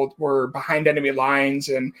Berthold were behind enemy lines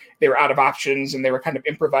and they were out of options and they were kind of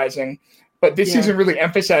improvising. But this season really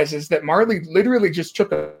emphasizes that Marley literally just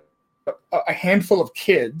took a handful of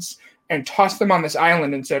kids and tossed them on this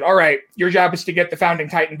island and said, all right, your job is to get the founding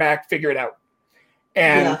titan back, figure it out.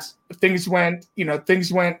 And things went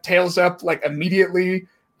tails up like immediately.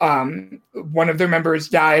 One of their members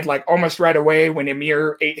died like almost right away when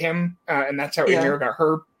Ymir ate him. And that's how Ymir got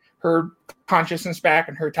her consciousness back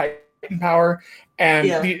and her titan power.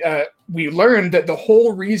 And we learned that the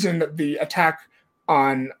whole reason that the attack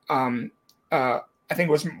on, I think it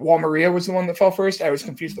was Wall Maria was the one that fell first. I was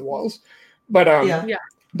confused the walls. But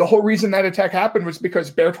the whole reason that attack happened was because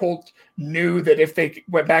Berthold knew that if they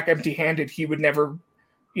went back empty-handed, he would never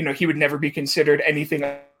be considered anything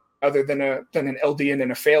other than an Eldian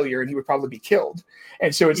and a failure, and he would probably be killed.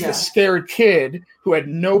 And so it's the scared kid who had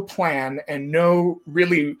no plan and no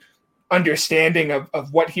really understanding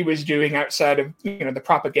of what he was doing outside of the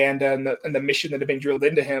propaganda and the mission that had been drilled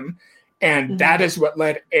into him. And that is what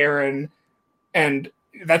led Eren, and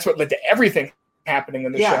that's what led to everything happening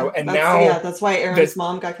in the show. And now that's why Eren's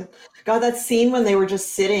mom got that scene when they were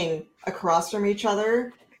just sitting across from each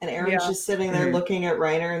other and Eren's just sitting there looking at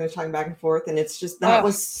Reiner and they're talking back and forth, and it's just that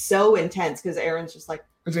was so intense because Eren's just like,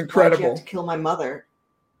 it's incredible. Why'd you have to kill my mother?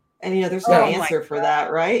 And there's no answer for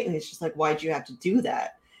that, right? And it's just like, why'd you have to do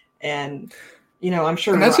that? And I'm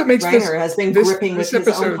sure that's what makes Reiner has been gripping with his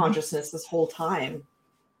own consciousness this whole time.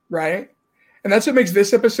 Right. And that's what makes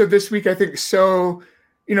this episode this week, I think, so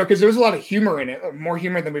because there's a lot of humor in it, more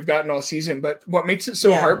humor than we've gotten all season. But what makes it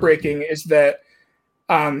so heartbreaking is that,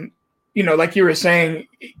 like you were saying,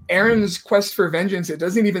 Eren's quest for vengeance, it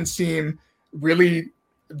doesn't even seem really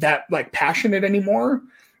that like passionate anymore.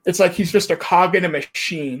 It's like he's just a cog in a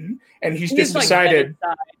machine, and he's just decided.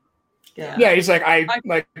 Yeah, he's like,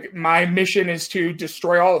 my mission is to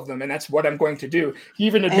destroy all of them, and that's what I'm going to do. He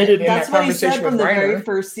even admitted in that conversation with Reiner. That's what he said from the very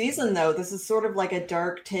first season, though. This is sort of like a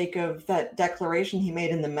dark take of that declaration he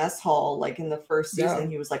made in the mess hall, like in the first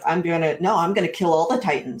season. He was like, I'm gonna kill all the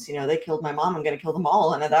Titans. You know, they killed my mom. I'm gonna kill them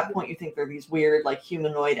all. And at that point, you think they're these weird, like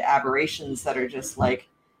humanoid aberrations that are just like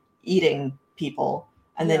eating people.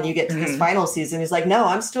 And then you get to this final season. He's like, no,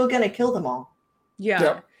 I'm still gonna kill them all.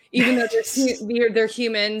 Even though they're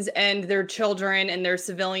humans and they're children and they're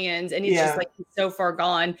civilians, and he's just like he's so far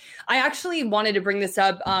gone. I actually wanted to bring this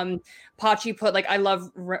up. Pachi put like, I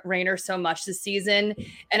love Reiner so much this season,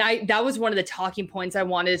 and that was one of the talking points I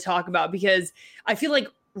wanted to talk about, because I feel like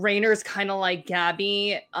Rainer's kind of like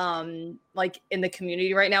Gabby, like in the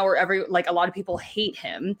community right now, where a lot of people hate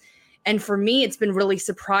him, and for me, it's been really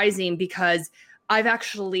surprising because I've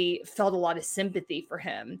actually felt a lot of sympathy for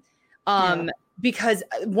him. Because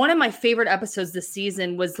one of my favorite episodes this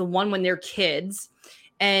season was the one when they're kids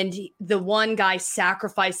and the one guy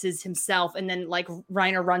sacrifices himself and then like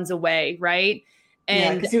Reiner runs away. Right.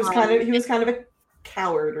 And because he was kind of a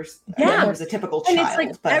coward, or he was a typical child. And it's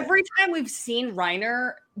like every time we've seen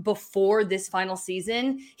Reiner before this final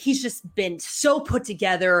season, he's just been so put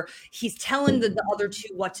together. He's telling the other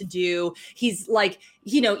two what to do. He's like,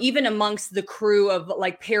 you know, even amongst the crew of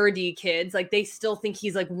like parody kids, like they still think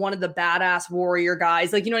he's like one of the badass warrior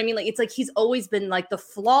guys. Like, you know what I mean? Like, it's like he's always been like the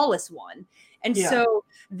flawless one. And so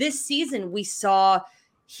this season we saw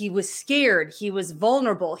he was scared. He was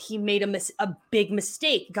vulnerable. He made a big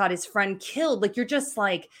mistake, got his friend killed. Like, you're just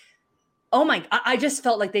like, oh my, I just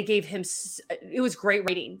felt like they gave him, it was great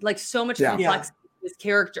writing, like so much complexity to his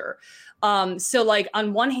character. So like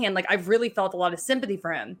on one hand, like I've really felt a lot of sympathy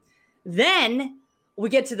for him. Then we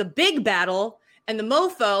get to the big battle and the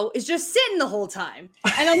mofo is just sitting the whole time.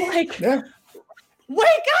 And I'm like,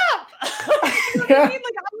 wake up. You know what I mean?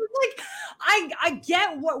 Like, I was like, I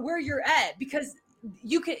get where you're at, because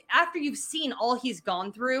you could, after you've seen all he's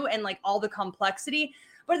gone through and like all the complexity,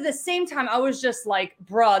 but at the same time, I was just like,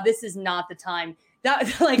 bruh, this is not the time.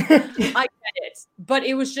 That like, I get it, but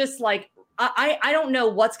it was just like, I don't know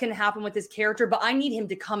what's going to happen with this character, but I need him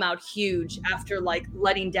to come out huge after like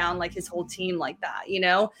letting down like his whole team like that, you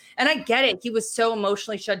know? And I get it. He was so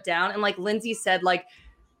emotionally shut down. And like Lindsay said, like,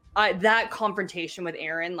 that confrontation with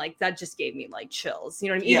Aaron, like that just gave me like chills, you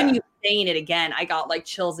know what I mean? Even you saying it again, I got like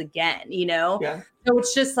chills again, you know? So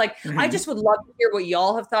it's just like, I just would love to hear what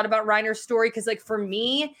y'all have thought about Reiner's story. Cause like for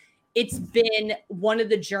me, it's been one of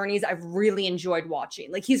the journeys I've really enjoyed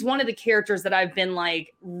watching. Like he's one of the characters that I've been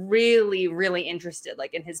like really, really interested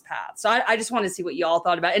like in his path. So I just want to see what y'all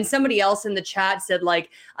thought about it. And somebody else in the chat said like,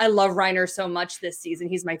 I love Reiner so much this season.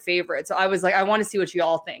 He's my favorite. So I was like, I want to see what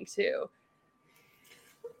y'all think too.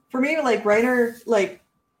 For me, like Reiner, like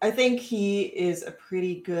I think he is a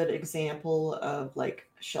pretty good example of like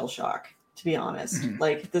shell shock, to be honest.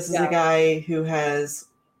 Like this is a guy who has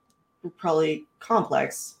probably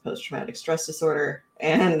complex post-traumatic stress disorder,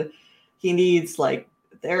 and he needs like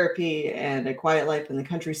therapy and a quiet life in the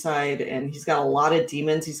countryside, and he's got a lot of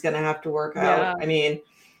demons he's going to have to work out. I mean,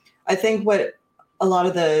 I think what a lot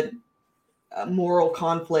of the moral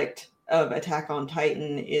conflict of Attack on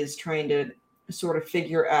Titan is trying to sort of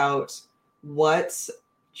figure out what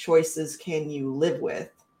choices can you live with,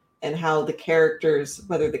 and how the characters,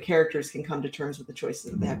 whether the characters can come to terms with the choices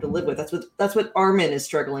that they have to live with. That's what Armin is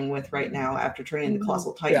struggling with right now after turning the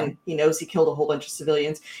Colossal Titan. He knows he killed a whole bunch of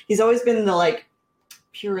civilians. He's always been the like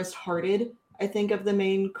purest hearted, I think, of the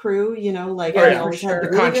main crew, you know, like he always had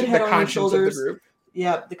the really good head on his shoulders.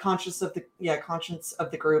 The conscience of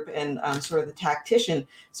the group, and sort of the tactician.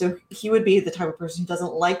 So he would be the type of person who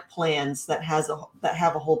doesn't like plans that have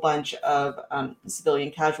a whole bunch of civilian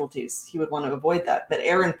casualties. He would want to avoid that. But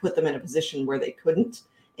Aaron put them in a position where they couldn't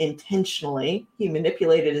intentionally. He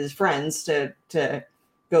manipulated his friends to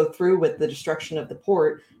go through with the destruction of the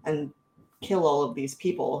port and kill all of these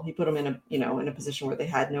people. He put them in a position where they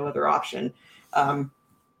had no other option.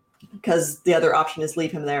 Because the other option is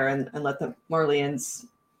leave him there and let the Marleyans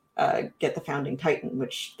get the founding Titan,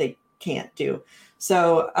 which they can't do.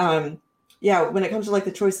 So, when it comes to like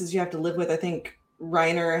the choices you have to live with, I think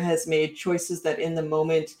Reiner has made choices that in the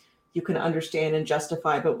moment you can understand and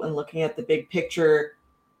justify, but when looking at the big picture,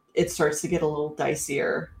 it starts to get a little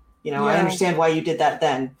dicier. You know, I understand why you did that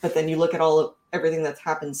then, but then you look at everything that's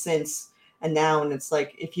happened since and now, and it's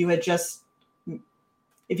like if you had just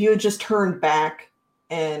turned back.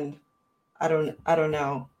 And I don't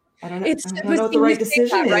know. I don't know what the right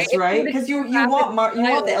decision is, right? Because you want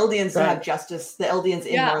the Eldians to have justice, the Eldians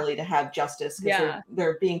in Marley to have justice, because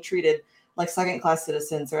they're being treated like second-class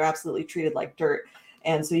citizens. They're absolutely treated like dirt,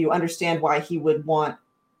 and so you understand why he would want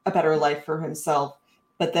a better life for himself.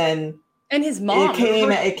 But then, and his mom,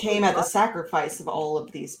 it came at the sacrifice of all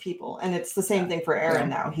of these people, and it's the same thing for Eren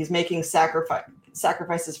now. He's making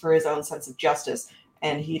sacrifices for his own sense of justice,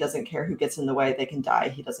 and he doesn't care who gets in the way. They can die.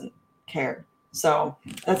 He doesn't care. So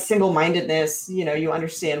that's single-mindedness. You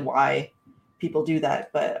understand why people do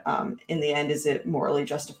that, but in the end, is it morally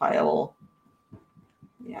justifiable?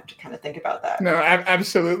 You have to kind of think about that. No,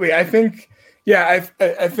 absolutely. I think, I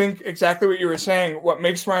think exactly what you were saying. What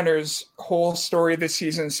makes Reiner's whole story this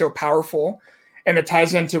season so powerful, and it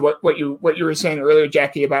ties into what you were saying earlier,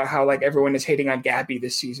 Jackie, about how like everyone is hating on Gabby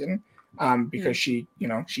this season. Because she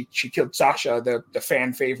killed Sasha, the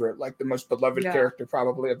fan favorite, like the most beloved character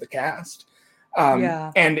probably of the cast.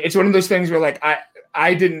 And it's one of those things where like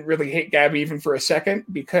I didn't really hate Gabby even for a second,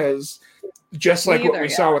 because just like what we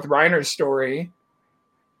saw with Reiner's story,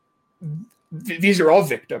 these are all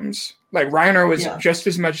victims. Like Reiner was just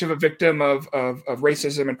as much of a victim of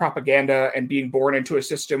racism and propaganda, and being born into a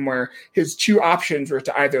system where his two options were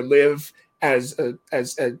to either live as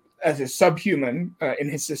a subhuman in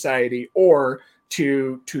his society, or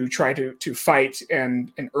to try to fight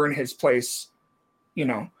and earn his place, we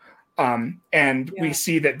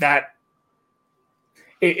see that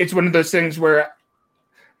it's one of those things where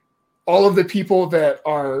all of the people that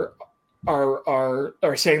are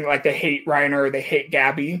saying like they hate Reiner, they hate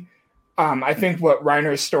Gabby. I think what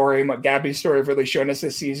Reiner's story and what Gabby's story have really shown us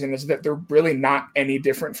this season is that they're really not any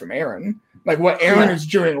different from Eren. Like what Eren is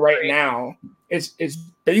doing right now is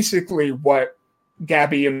basically what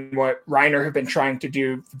Gabby and what Reiner have been trying to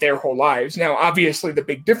do their whole lives. Now, obviously, the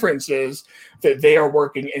big difference is that they are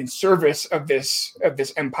working in service of this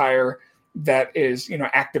empire that is,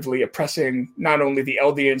 actively oppressing not only the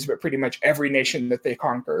Eldians, but pretty much every nation that they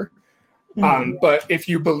conquer. But if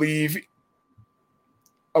you believe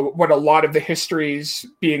what a lot of the histories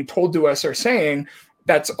being told to us are saying,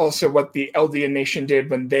 that's also what the Eldian nation did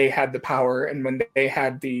when they had the power and when they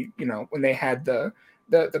had the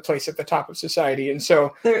place at the top of society. And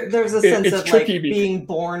so there's a sense of like being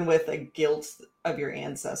born with a guilt of your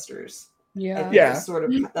ancestors. Sort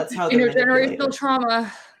of that's how they're intergenerational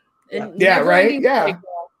trauma.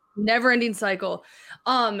 Never ending cycle.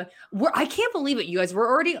 I can't believe it, you guys. We're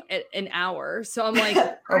already at an hour, so I'm like,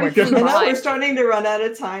 oh my goodness, we're starting to run out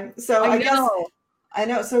of time. So I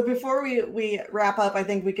know. So before we wrap up, I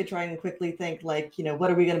think we could try and quickly think like, what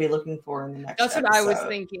are we going to be looking for in the next That's episode? What I was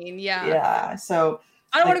thinking. Yeah. So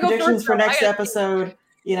I don't want to go predictions for next episode.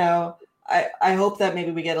 I hope that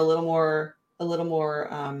maybe we get a little more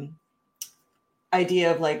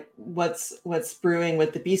idea of like what's brewing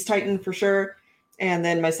with the Beast Titan for sure. And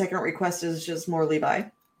then my second request is just more Levi.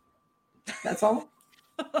 That's all.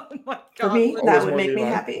 Oh my God. For me, that would make me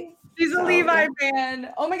happy. She's a Levi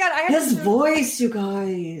fan. Oh my God. His voice, you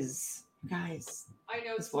guys. I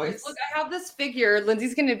know his voice. Look, I have this figure.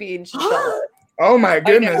 Lindsay's going to be oh my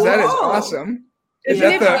goodness. That is awesome. Is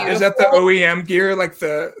that the OEM gear? Like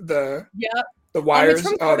the wires?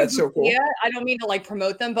 That's so cool. Yeah. I don't mean to like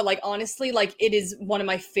promote them, but like, honestly, like it is one of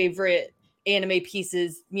my favorite anime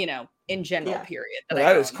pieces, in general, period.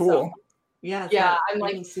 That is cool. So. I'm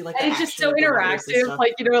like, see, like, and it's just so interactive.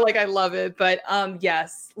 Like, like I love it. But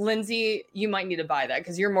yes, Lindsay, you might need to buy that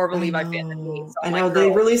because you're more of a Levi fan than me. So I know they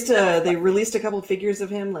released a couple of figures of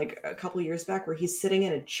him like a couple of years back where he's sitting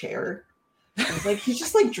in a chair. Like he's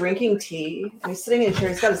just like drinking tea and he's sitting in a chair.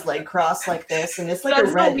 He's got his leg crossed like this, and it's like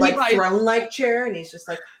a red like throne-like chair, and he's just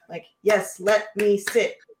like yes, let me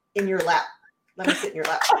sit in your lap. Let me sit in your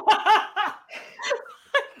lap.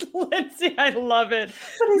 Lindsay, I love it.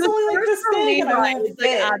 But he's only like this big, and I won't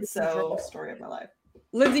fit. So, story of my life.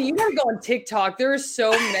 Lindsay, you gotta go on TikTok. There are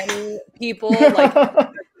so many people like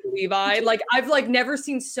Levi. Like I've like never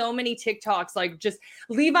seen so many TikToks like just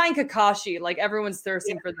Levi and Kakashi. Like everyone's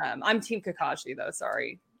thirsting for them. I'm Team Kakashi though.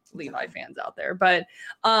 Sorry, Levi fans out there. But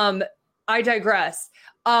I digress.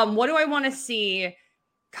 What do I want to see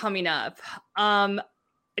coming up? I'm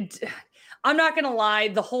not gonna lie.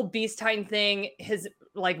 The whole Beast Titan thing has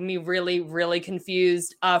like me really, really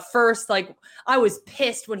confused. First, like I was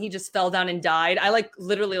pissed when he just fell down and died. I like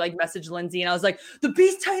literally like messaged Lindsay and I was like, the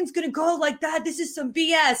Beast Titan's gonna go like that. This is some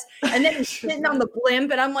BS. And then he's sitting on the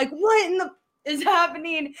blimp and I'm like, what in the is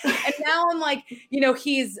happening? And now I'm like,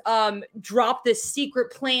 he's dropped this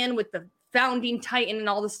secret plan with the founding Titan and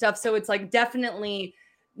all this stuff. So it's like definitely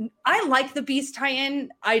I like the Beast Titan.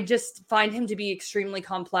 I just find him to be extremely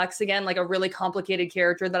complex again, like a really complicated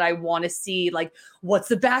character that I want to see. Like, what's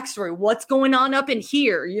the backstory? What's going on up in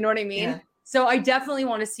here? You know what I mean? Yeah. So I definitely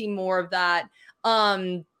want to see more of that.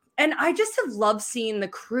 And I just have loved seeing the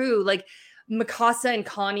crew, like Mikasa and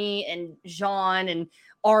Connie and Jean and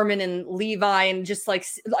Armin and Levi, and just like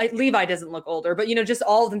Levi doesn't look older, but just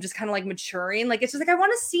all of them just kind of like maturing. Like, it's just like I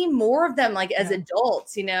want to see more of them like as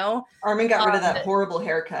adults, Armin got rid of that horrible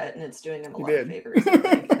haircut and it's doing him a lot of favors.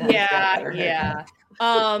 Yeah.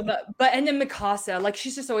 But and then Mikasa, like,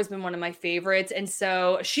 she's just always been one of my favorites, and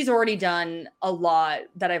so she's already done a lot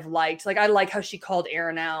that I've liked. Like, I like how she called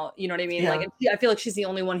Eren out, you know what I mean? Like, I feel like she's the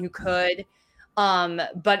only one who could.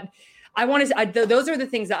 But I want to. Those are the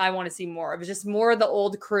things that I want to see more of. It's just more of the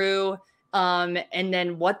old crew, and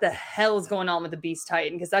then what the hell is going on with the Beast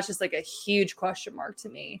Titan? Because that's just like a huge question mark to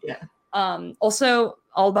me. Yeah. Also,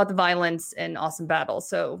 all about the violence and awesome battles.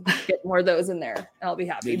 So get more of those in there, and I'll be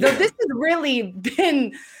happy. Yeah. This has really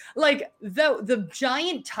been like the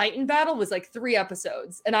giant Titan battle was like 3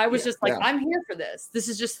 episodes, and I was just like, I'm here for this. This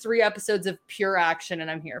is just 3 episodes of pure action,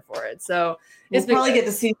 and I'm here for it. So we'll probably get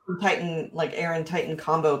to see some Titan, like Eren Titan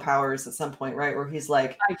combo powers at some point, right? Where he's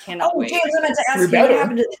like, I cannot wait. James, I meant to ask you what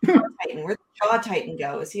happened to the Jaw Titan. Where'd the Jaw Titan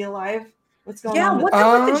go? Is he alive? What's going on? Yeah, what's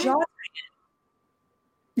up with the Jaw Titan?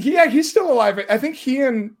 Yeah, he's still alive. I think he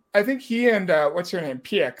and what's her name?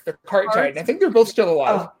 Piek, the Cart Titan. I think they're both still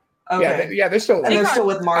alive. Oh, okay. Yeah, they're still alive. And they're still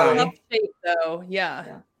with Marley. Though,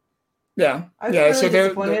 yeah. I was really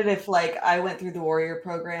disappointed if like I went through the Warrior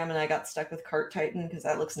program and I got stuck with Cart Titan because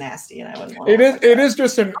that looks nasty and I wouldn't want to. It is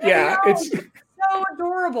just it's so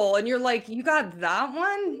adorable, and you're like, you got that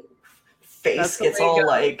one. Face gets all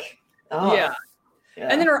like, yeah.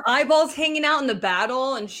 And then her eyeballs hanging out in the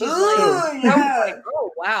battle, and she's like,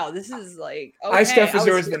 oh wow, this is like, okay. Eye stuff is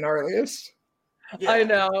always the gnarliest. Yeah. I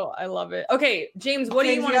know, I love it. Okay, James, what do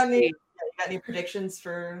you want to see? You got any predictions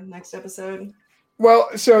for next episode? Well,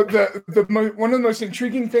 so one of the most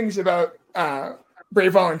intriguing things about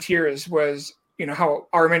Brave Volunteers was, how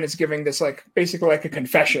Armin is giving this like basically like a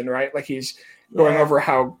confession, right? Like he's going over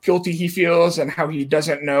how guilty he feels and how he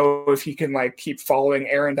doesn't know if he can like keep following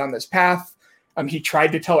Eren down this path. He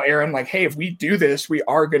tried to tell Eren like, hey, if we do this, we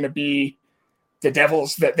are going to be the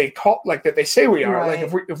devils that they call, like that they say we are. Right.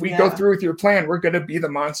 Like if we go through with your plan, we're going to be the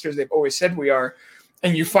monsters they've always said we are.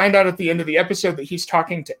 And you find out at the end of the episode that he's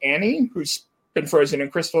talking to Annie, who's been frozen in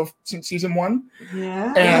crystal since season 1.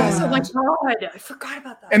 Yeah. And, oh my God, I forgot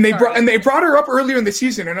about that. And they brought her up earlier in the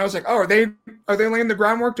season, and I was like, oh, are they laying the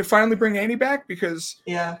groundwork to finally bring Annie back? Because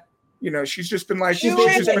she's just been like she's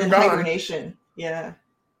just been in hibernation. Yeah.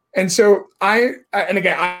 And so I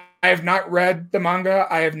have not read the manga.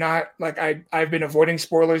 I have not I've been avoiding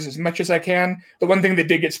spoilers as much as I can. The one thing that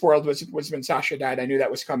did get spoiled was when Sasha died. I knew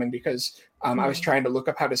that was coming because I was trying to look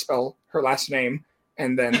up how to spell her last name,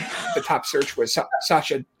 and then the top search was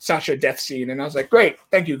Sasha death scene, and I was like, great,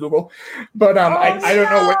 thank you, Google. But I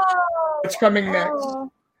don't know what's coming next.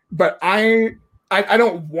 But I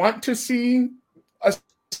don't want to see a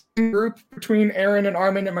group between Eren and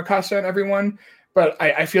Armin and Mikasa and everyone. But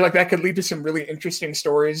I feel like that could lead to some really interesting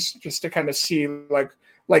stories, just to kind of see like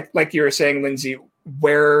you were saying, Lindsay,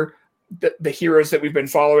 where the heroes that we've been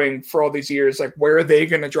following for all these years, like where are they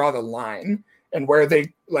going to draw the line, and where are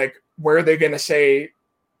they going to say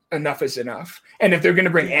enough is enough? And if they're going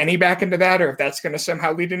to bring Annie back into that, or if that's going to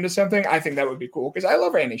somehow lead into something, I think that would be cool because I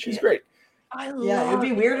love Annie. She's great. It would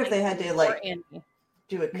be weird if they had to like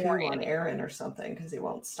do a coup on Eren or something because he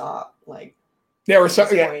won't stop. Like. Yeah, or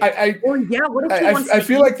something. What if I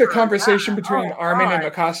feel like the conversation between Armin and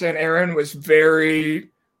Mikasa and Eren was very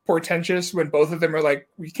portentous when both of them are like,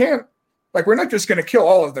 we can't, like, we're not just going to kill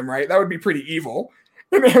all of them, right? That would be pretty evil.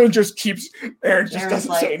 And Eren just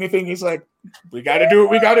doesn't say anything. He's like, we got to do what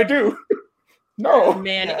we got to do. No.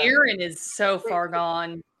 Man, Eren is so far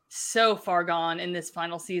gone in this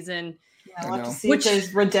final season. Yeah, I'll have to see if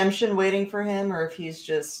there's redemption waiting for him or if he's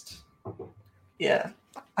just,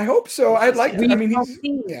 I hope so. I'd like to. I mean, we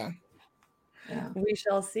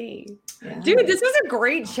shall see. Yeah. Dude, this was a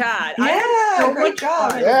great chat. Great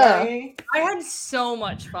job. I had so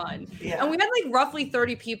much fun. Yeah. And we had like roughly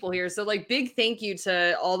 30 people here. So like big thank you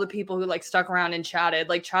to all the people who like stuck around and chatted.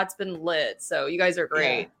 Like chat's been lit. So you guys are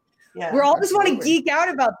great. Yeah. We're all just want to geek out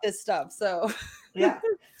about this stuff. So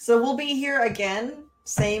So we'll be here again.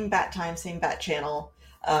 Same bat time, same bat channel.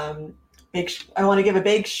 I want to give a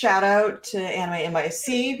big shout out to Anime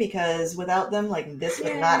NYC because without them, like this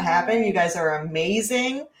would not happen. You guys are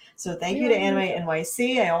amazing. So thank you to Anime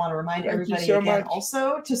NYC. I want to remind everybody again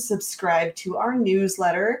also to subscribe to our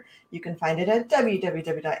newsletter. You can find it at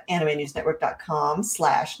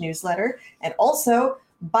www.animenewsnetwork.com/newsletter. And also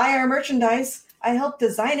buy our merchandise. I helped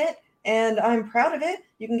design it and I'm proud of it.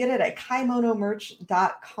 You can get it at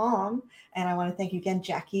kaimonomerch.com. And I want to thank you again,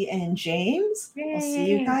 Jackie and James. Yay. I'll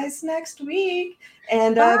see you guys next week.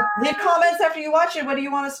 And leave comments after you watch it. What do you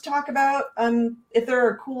want us to talk about? If there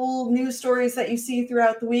are cool news stories that you see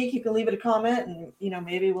throughout the week, you can leave it a comment and,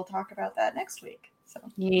 maybe we'll talk about that next week. So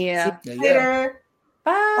yeah. See you later.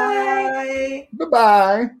 Bye.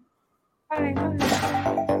 Bye-bye. Bye.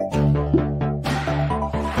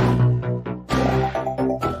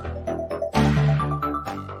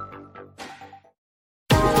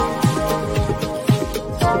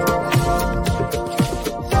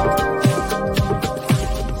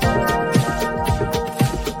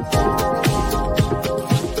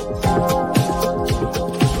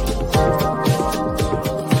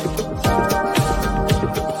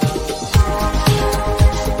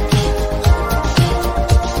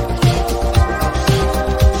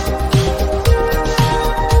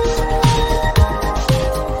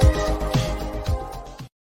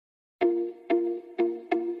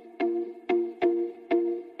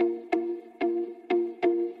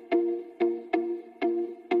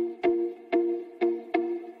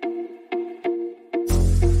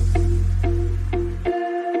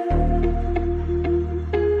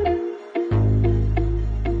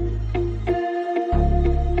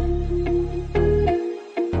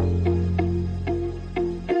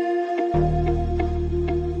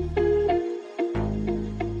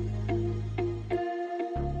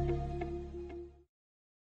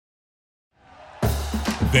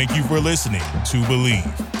 Thank you for listening to Believe.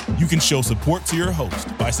 You can show support to your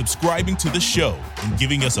host by subscribing to the show and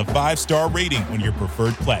giving us a 5-star rating on your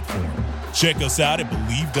preferred platform. Check us out at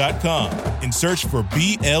Believe.com and search for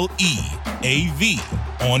BLEAV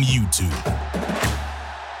on YouTube.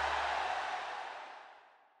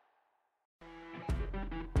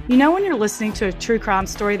 You know when you're listening to a true crime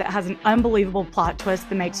story that has an unbelievable plot twist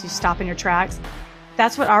that makes you stop in your tracks?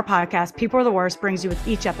 That's what our podcast, People Are the Worst, brings you with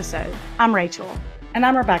each episode. I'm Rachel. And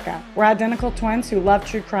I'm Rebecca. We're identical twins who love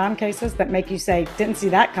true crime cases that make you say, didn't see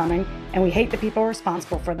that coming, and we hate the people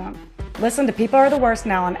responsible for them. Listen to People Are the Worst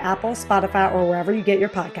now on Apple, Spotify, or wherever you get your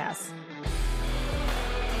podcasts.